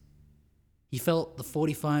Rhodes. He felt the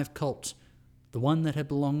 .45 Colt, the one that had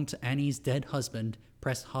belonged to Annie's dead husband,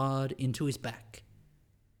 pressed hard into his back.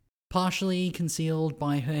 Partially concealed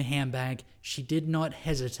by her handbag, she did not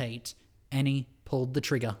hesitate. Annie pulled the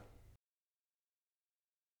trigger.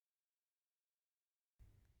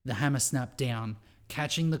 The hammer snapped down,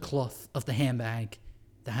 catching the cloth of the handbag.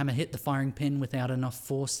 The hammer hit the firing pin without enough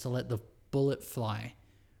force to let the bullet fly.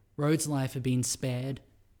 Rhodes' life had been spared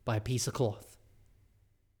by a piece of cloth.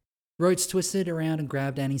 Rhodes twisted around and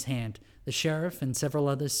grabbed Annie's hand. The sheriff and several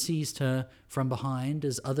others seized her from behind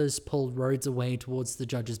as others pulled Rhodes away towards the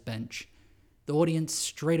judge's bench. The audience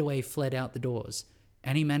straightaway fled out the doors.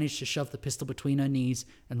 Annie managed to shove the pistol between her knees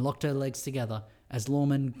and locked her legs together as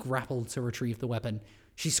lawmen grappled to retrieve the weapon.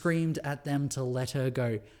 She screamed at them to let her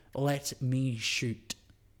go. "Let me shoot."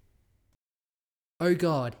 "Oh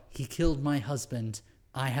God, he killed my husband.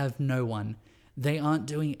 I have no one. They aren't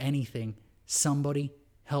doing anything. Somebody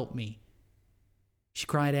help me." She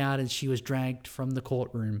cried out as she was dragged from the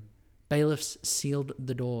courtroom. Bailiffs sealed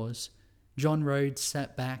the doors. John Rhodes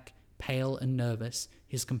sat back, pale and nervous,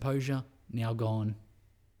 his composure now gone.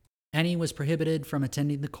 Annie was prohibited from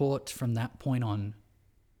attending the court from that point on.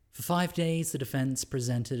 For 5 days, the defense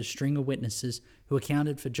presented a string of witnesses who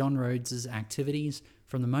accounted for John Rhodes' activities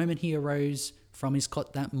from the moment he arose from his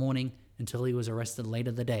cot that morning until he was arrested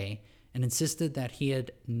later the day, and insisted that he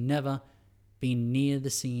had never been near the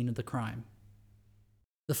scene of the crime.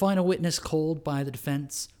 The final witness called by the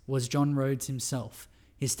defense was John Rhodes himself.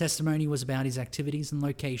 His testimony was about his activities and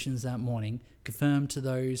locations that morning, confirmed to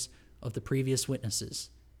those of the previous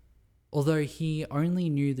witnesses. Although he only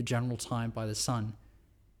knew the general time by the sun.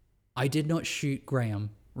 "I did not shoot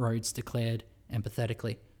Graham," Rhodes declared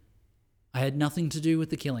empathetically. "I had nothing to do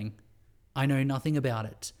with the killing. I know nothing about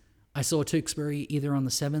it. I saw Tewkesbury either on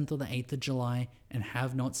the 7th or the 8th of July and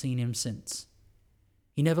have not seen him since."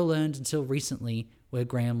 He never learned until recently where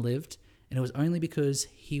Graham lived, and it was only because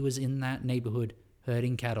he was in that neighborhood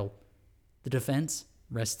herding cattle. The defense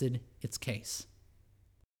rested its case.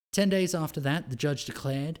 10 days after that, the judge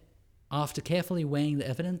declared, "After carefully weighing the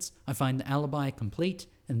evidence, I find the alibi complete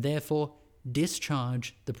and therefore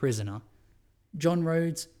discharge the prisoner." John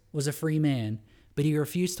Rhodes was a free man, but he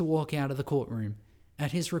refused to walk out of the courtroom.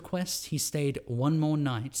 At his request, he stayed one more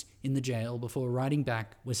night in the jail before riding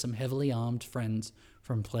back with some heavily armed friends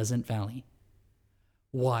from Pleasant Valley.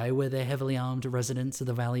 Why were there heavily armed residents of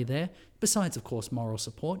the valley there, besides, of course, moral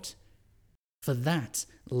support? For that,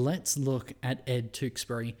 let's look at Ed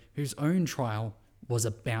Tewkesbury, whose own trial was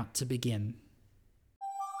about to begin.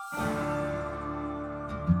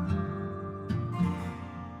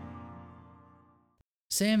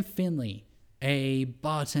 Sam Finley, a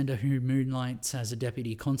bartender who moonlights as a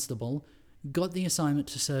deputy constable, got the assignment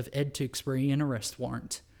to serve Ed Tewkesbury an arrest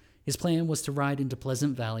warrant. His plan was to ride into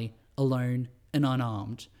Pleasant Valley, alone and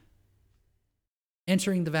unarmed.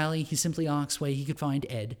 Entering the valley, he simply asked where he could find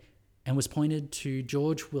Ed, and was pointed to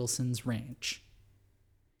George Wilson's ranch.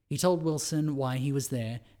 He told Wilson why he was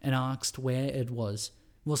there, and asked where Ed was.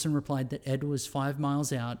 Wilson replied that Ed was 5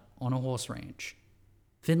 miles out on a horse ranch.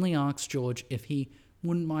 Finley asked George if he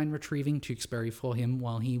wouldn't mind retrieving Tewkesbury for him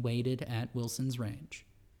while he waited at Wilson's ranch.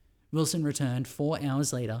 Wilson returned 4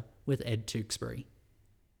 hours later with Ed Tewkesbury.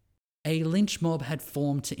 A lynch mob had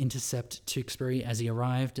formed to intercept Tewkesbury as he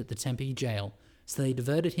arrived at the Tempe jail, so they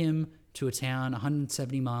diverted him to a town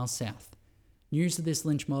 170 miles south. News of this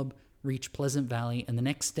lynch mob reached Pleasant Valley, and the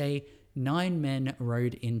next day, 9 men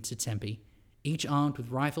rode into Tempe, each armed with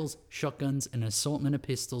rifles, shotguns, and an assortment of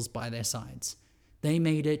pistols by their sides. They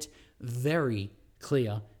made it very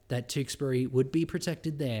clear that Tewkesbury would be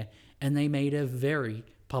protected there, and they made a very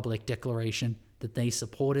public declaration that they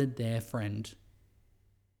supported their friend.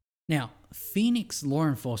 Now, Phoenix law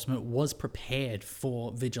enforcement was prepared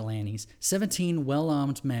for vigilantes. 17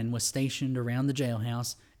 well-armed men were stationed around the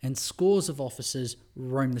jailhouse, and scores of officers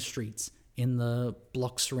roamed the streets in the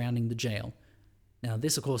blocks surrounding the jail. Now,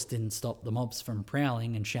 this of course didn't stop the mobs from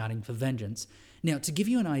prowling and shouting for vengeance. Now, to give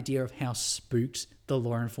you an idea of how spooked the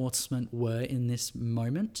law enforcement were in this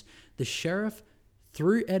moment, the sheriff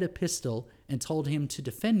threw Ed a pistol and told him to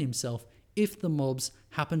defend himself if the mobs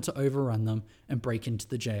happened to overrun them and break into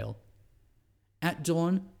the jail. At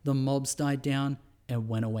dawn, the mobs died down and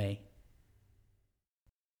went away.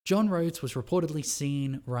 John Rhodes was reportedly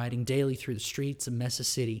seen riding daily through the streets of Mesa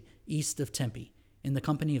City, east of Tempe, in the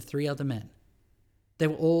company of 3 other men. They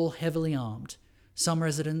were all heavily armed. Some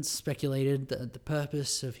residents speculated that the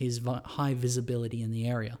purpose of his high visibility in the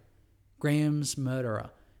area. Graham's murderer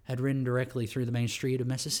had ridden directly through the main street of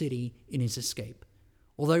Mesa City in his escape.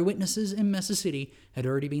 Although witnesses in Mesa City had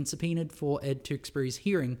already been subpoenaed for Ed Tewkesbury's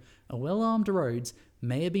hearing, a well-armed Rhodes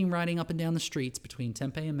may have been riding up and down the streets between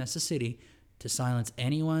Tempe and Mesa City to silence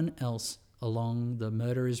anyone else along the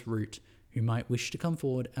murderer's route who might wish to come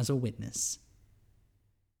forward as a witness.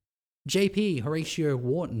 J.P. Horatio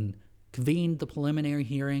Wharton convened the preliminary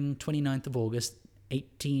hearing 29th of August,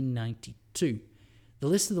 1892. The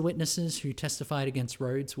list of the witnesses who testified against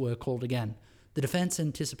Rhodes were called again. The defense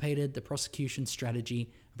anticipated the prosecution's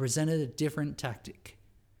strategy and presented a different tactic.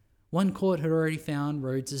 One court had already found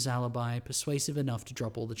Rhodes' alibi persuasive enough to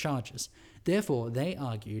drop all the charges. Therefore, they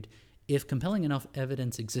argued, if compelling enough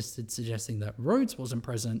evidence existed suggesting that Rhodes wasn't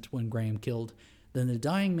present when Graham killed, then the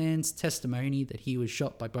dying man's testimony that he was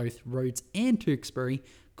shot by both Rhodes and Tewkesbury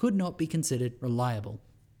could not be considered reliable.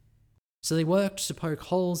 So they worked to poke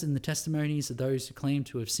holes in the testimonies of those who claimed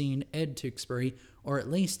to have seen Ed Tewkesbury, or at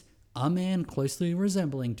least a man closely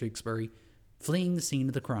resembling Tewkesbury, fleeing the scene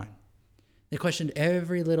of the crime. They questioned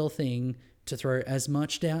every little thing to throw as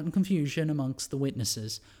much doubt and confusion amongst the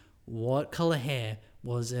witnesses. What color hair?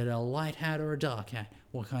 Was it a light hat or a dark hat?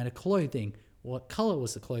 What kind of clothing? What color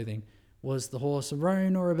was the clothing? Was the horse a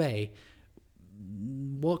roan or a bay?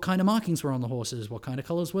 What kind of markings were on the horses? What kind of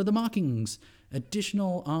colors were the markings?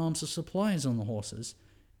 Additional arms or supplies on the horses.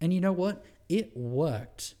 And you know what? It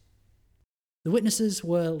worked. The witnesses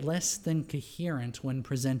were less than coherent when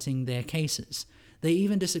presenting their cases. They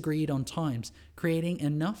even disagreed on times, creating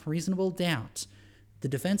enough reasonable doubt. The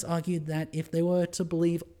defense argued that if they were to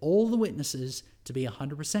believe all the witnesses to be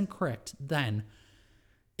 100% correct, then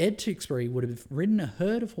Ed Tewksbury would have ridden a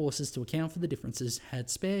herd of horses to account for the differences, had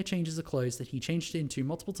spare changes of clothes that he changed into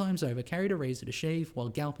multiple times over, carried a razor to shave while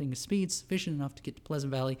galloping a speed sufficient enough to get to Pleasant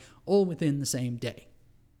Valley, all within the same day.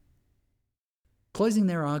 Closing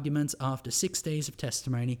their arguments after 6 days of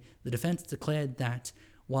testimony, the defense declared that,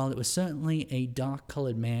 while it was certainly a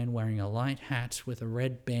dark-coloured man wearing a light hat with a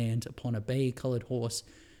red band upon a bay-coloured horse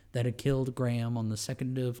that had killed Graham on the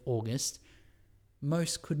 2nd of August,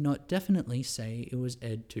 most could not definitely say it was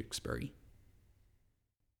Ed Tewksbury.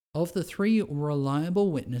 Of the 3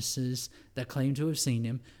 reliable witnesses that claimed to have seen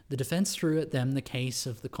him, the defense threw at them the case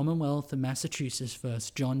of the Commonwealth of Massachusetts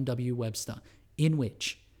versus John W. Webster, in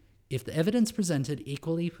which, if the evidence presented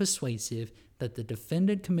equally persuasive that the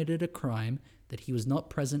defendant committed a crime, that he was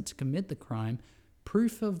not present to commit the crime,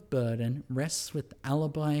 proof of burden rests with the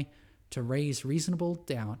alibi to raise reasonable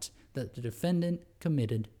doubt that the defendant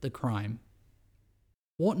committed the crime.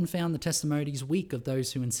 Wharton found the testimonies weak of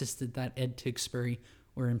those who insisted that Ed Tewksbury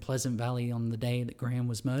were in Pleasant Valley on the day that Graham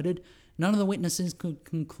was murdered. None of the witnesses could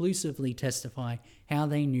conclusively testify how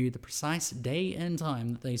they knew the precise day and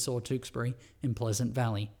time that they saw Tewksbury in Pleasant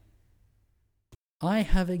Valley. I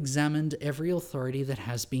have examined every authority that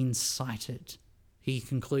has been cited, he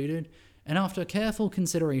concluded, and after careful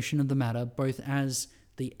consideration of the matter, both as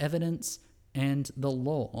the evidence and the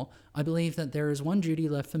law, I believe that there is one duty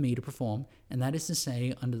left for me to perform, and that is to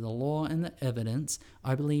say, under the law and the evidence,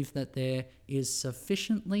 I believe that there is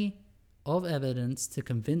sufficiently of evidence to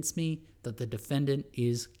convince me that the defendant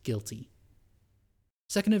is guilty.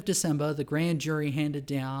 2nd of December, the grand jury handed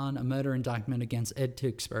down a murder indictment against Ed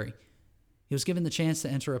Tewksbury. He was given the chance to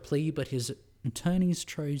enter a plea, but his attorneys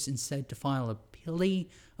chose instead to file a plea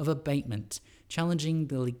of abatement, challenging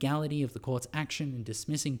the legality of the court's action in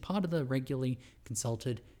dismissing part of the regularly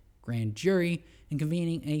consulted grand jury and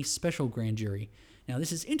convening a special grand jury. Now,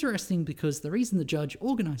 this is interesting because the reason the judge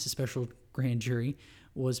organized a special grand jury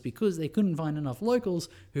was because they couldn't find enough locals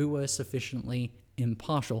who were sufficiently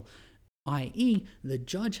impartial, i.e., the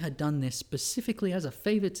judge had done this specifically as a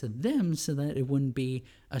favor to them so that it wouldn't be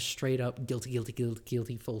a straight-up guilty, guilty, guilty,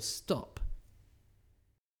 guilty, full stop.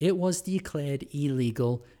 It was declared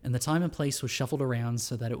illegal, and the time and place was shuffled around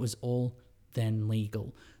so that it was all then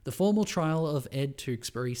legal. The formal trial of Ed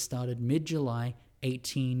Tewksbury started mid-July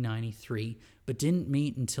 1893, but didn't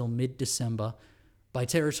meet until mid-December. By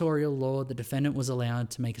territorial law, the defendant was allowed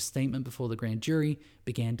to make a statement before the grand jury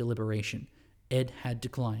began deliberation. Ed had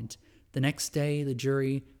declined. The next day, the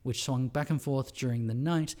jury, which swung back and forth during the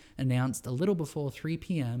night, announced a little before 3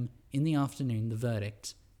 p.m. in the afternoon the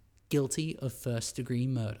verdict: guilty of first-degree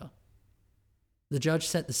murder. The judge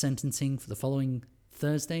set the sentencing for the following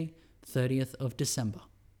Thursday, 30th of December.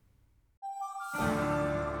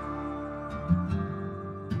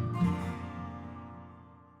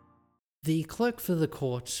 The clerk for the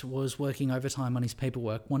court was working overtime on his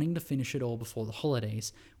paperwork, wanting to finish it all before the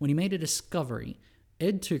holidays, when he made a discovery.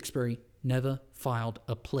 Ed Tewksbury never filed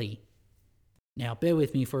a plea. Now, bear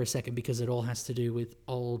with me for a second because it all has to do with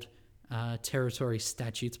old territory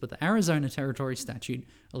statutes, but the Arizona Territory Statute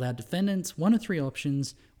allowed defendants 1 of 3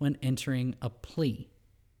 options when entering a plea.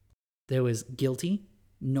 There was guilty,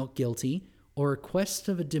 not guilty, or request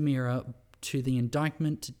of a demurrer to the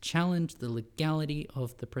indictment to challenge the legality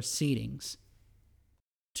of the proceedings.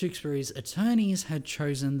 Tewksbury's attorneys had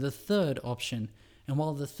chosen the 3rd option, and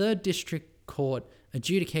while the 3rd District Court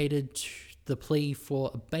adjudicated the plea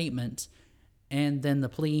for abatement and then the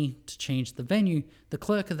plea to change the venue, the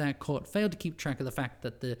clerk of that court failed to keep track of the fact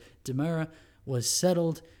that the demurrer was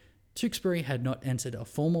settled. Tewksbury had not entered a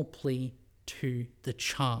formal plea to the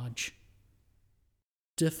charge.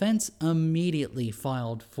 Defense immediately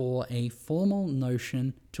filed for a formal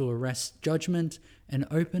motion to arrest judgment and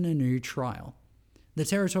open a new trial. The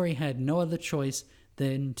territory had no other choice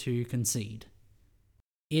than to concede.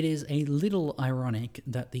 It is a little ironic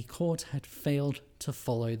that the court had failed to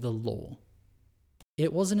follow the law.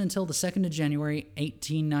 It wasn't until the 2nd of January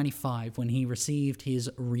 1895 when he received his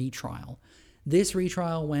retrial. This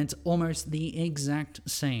retrial went almost the exact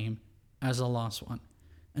same as the last one.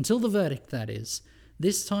 Until the verdict, that is.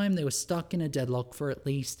 This time they were stuck in a deadlock for at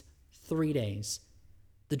least 3 days.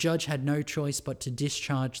 The judge had no choice but to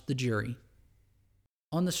discharge the jury.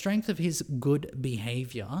 On the strength of his good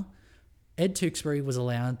behavior, Ed Tewksbury was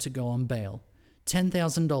allowed to go on bail.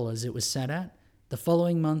 $10,000 it was set at. The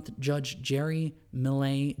following month, Judge Jerry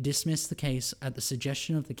Millay dismissed the case at the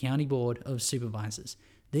suggestion of the County Board of Supervisors.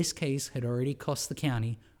 This case had already cost the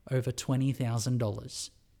county over $20,000.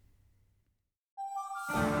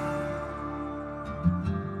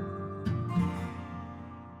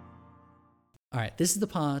 Alright, this is the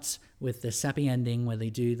part with the sappy ending where they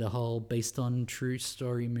do the whole based on true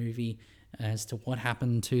story movie as to what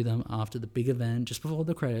happened to them after the big event just before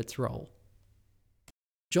the credits roll.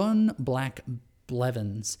 John Black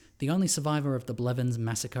Blevins, the only survivor of the Blevins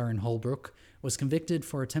massacre in Holbrook, was convicted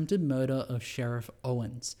for attempted murder of Sheriff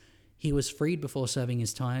Owens. He was freed before serving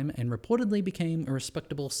his time and reportedly became a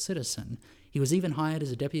respectable citizen. He was even hired as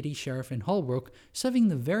a deputy sheriff in Holbrook, serving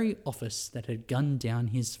the very office that had gunned down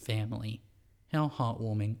his family. How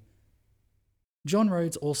heartwarming. John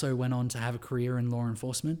Rhodes also went on to have a career in law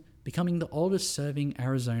enforcement, becoming the oldest serving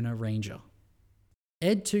Arizona Ranger.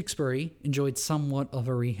 Ed Tewksbury enjoyed somewhat of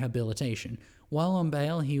a rehabilitation. While on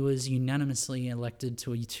bail, he was unanimously elected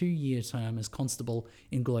to a 2-year term as constable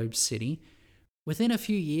in Globe City. Within a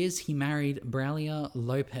few years, he married Braulio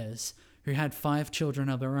Lopez, who had 5 children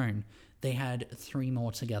of her own. They had 3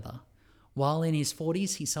 more together. While in his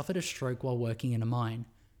 40s, he suffered a stroke while working in a mine.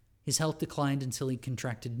 His health declined until he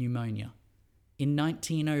contracted pneumonia. In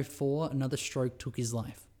 1904, another stroke took his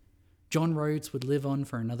life. John Rhodes would live on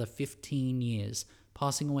for another 15 years,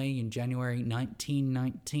 passing away in January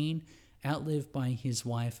 1919, outlived by his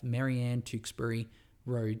wife Marianne Tewksbury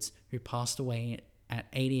Rhodes, who passed away at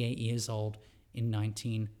 88 years old in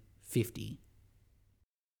 1950.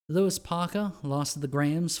 Lewis Parker, last of the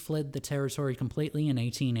Grahams, fled the territory completely in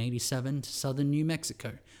 1887 to southern New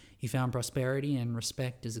Mexico. He found prosperity and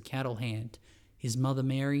respect as a cattle hand. His mother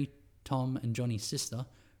Mary, Tom and Johnny's sister,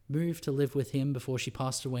 moved to live with him before she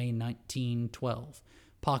passed away in 1912.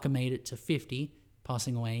 Parker made it to 50,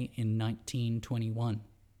 passing away in 1921.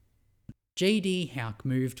 J.D. Houck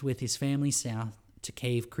moved with his family south to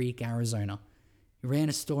Cave Creek, Arizona. He ran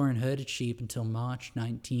a store and herded sheep until March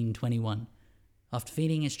 1921. After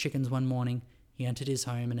feeding his chickens one morning, he entered his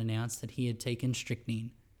home and announced that he had taken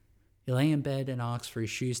strychnine. He lay in bed and asked for his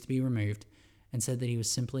shoes to be removed and said that he was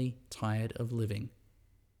simply tired of living.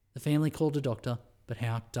 The family called a doctor, but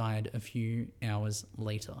Houck died a few hours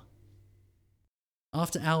later.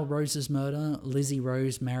 After Al Rose's murder, Lizzie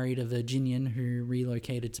Rose married a Virginian who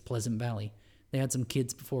relocated to Pleasant Valley. They had some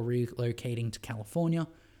kids before relocating to California.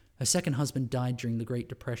 Her second husband died during the Great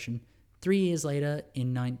Depression. 3 years later,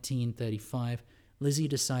 in 1935, Lizzie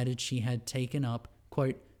decided she had taken up,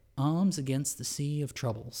 quote, arms against the sea of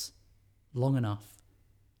troubles. Long enough.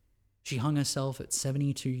 She hung herself at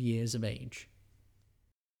 72 years of age.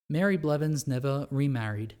 Mary Blevins never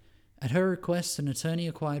remarried. At her request, an attorney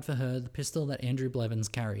acquired for her the pistol that Andrew Blevins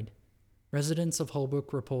carried. Residents of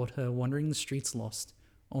Holbrook report her wandering the streets lost,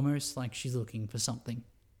 almost like she's looking for something.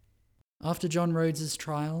 After John Rhodes's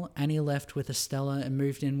trial, Annie left with Estella and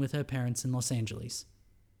moved in with her parents in Los Angeles.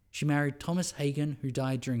 She married Thomas Hagen, who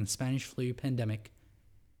died during the Spanish flu pandemic.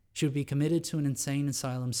 She would be committed to an insane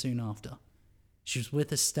asylum soon after. She was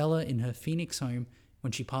with Estella in her Phoenix home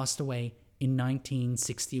when she passed away in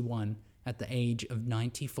 1961 at the age of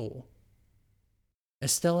 94.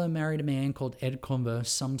 Estella married a man called Ed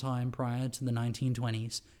Converse sometime prior to the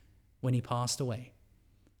 1920s when he passed away.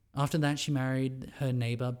 After that, she married her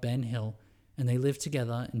neighbor Ben Hill, and they lived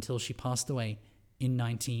together until she passed away in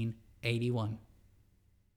 1981.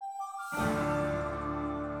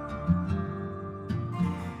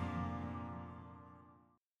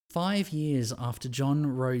 Five years after John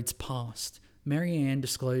Rhodes passed, Mary Ann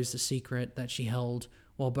disclosed a secret that she held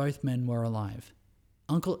while both men were alive.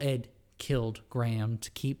 Uncle Ed killed Graham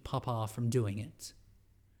to keep Papa from doing it.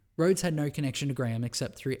 Rhodes had no connection to Graham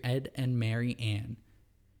except through Ed and Mary Ann.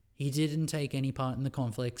 He didn't take any part in the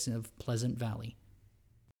conflicts of Pleasant Valley.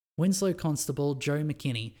 Winslow Constable Joe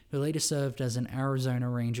McKinney, who later served as an Arizona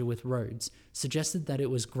Ranger with Rhodes, suggested that it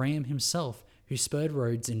was Graham himself who spurred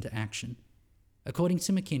Rhodes into action. According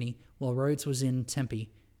to McKinney, while Rhodes was in Tempe,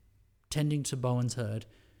 tending to Bowen's herd,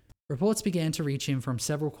 reports began to reach him from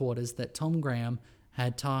several quarters that Tom Graham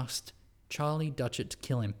had tasked Charlie Dutchett to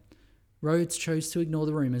kill him. Rhodes chose to ignore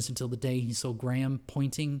the rumors until the day he saw Graham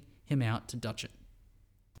pointing him out to Dutchett.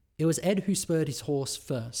 It was Ed who spurred his horse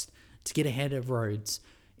first to get ahead of Rhodes.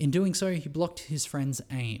 In doing so, he blocked his friend's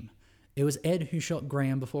aim. It was Ed who shot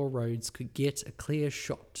Graham before Rhodes could get a clear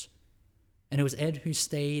shot. And it was Ed who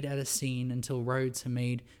stayed at a scene until Rhodes had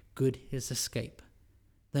made good his escape.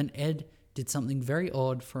 Then Ed did something very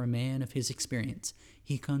odd for a man of his experience.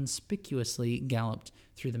 He conspicuously galloped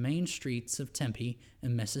through the main streets of Tempe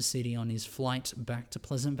and Mesa City on his flight back to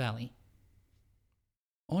Pleasant Valley.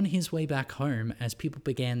 On his way back home, as people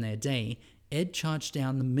began their day, Ed charged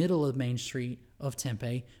down the middle of Main Street of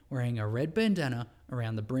Tempe wearing a red bandana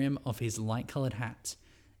around the brim of his light-colored hat.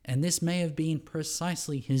 And this may have been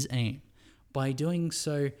precisely his aim. By doing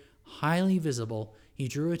so highly visible, he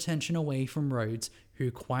drew attention away from Rhodes,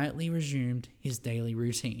 who quietly resumed his daily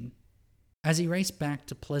routine. As he raced back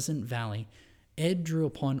to Pleasant Valley, Ed drew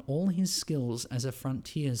upon all his skills as a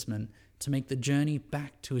frontiersman to make the journey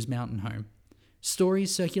back to his mountain home.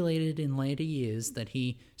 Stories circulated in later years that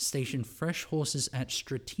he stationed fresh horses at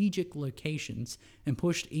strategic locations and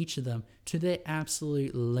pushed each of them to their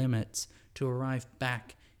absolute limits to arrive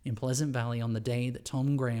back in Pleasant Valley on the day that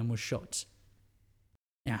Tom Graham was shot.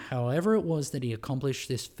 Now, however it was that he accomplished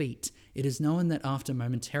this feat, it is known that after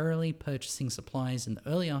momentarily purchasing supplies in the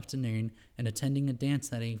early afternoon and attending a dance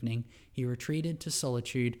that evening, he retreated to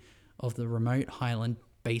solitude of the remote Highland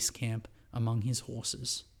base camp among his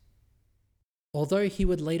horses. Although he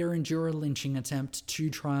would later endure a lynching attempt, 2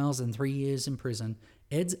 trials and 3 years in prison,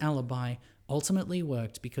 Ed's alibi ultimately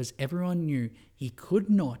worked because everyone knew he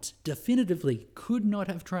definitively could not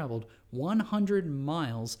have traveled 100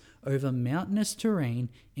 miles over mountainous terrain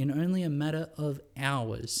in only a matter of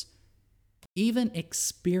hours. Even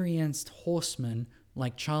experienced horsemen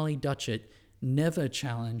like Charlie Dutchett never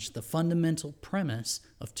challenged the fundamental premise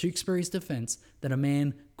of Tewksbury's defense that a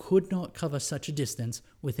man could not cover such a distance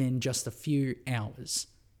within just a few hours.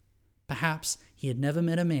 Perhaps he had never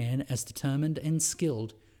met a man as determined and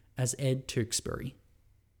skilled as Ed Tewksbury.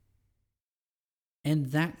 And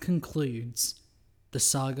that concludes the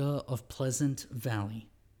saga of Pleasant Valley.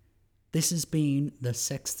 This has been the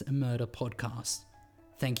Sex and Murder Podcast.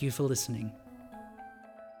 Thank you for listening.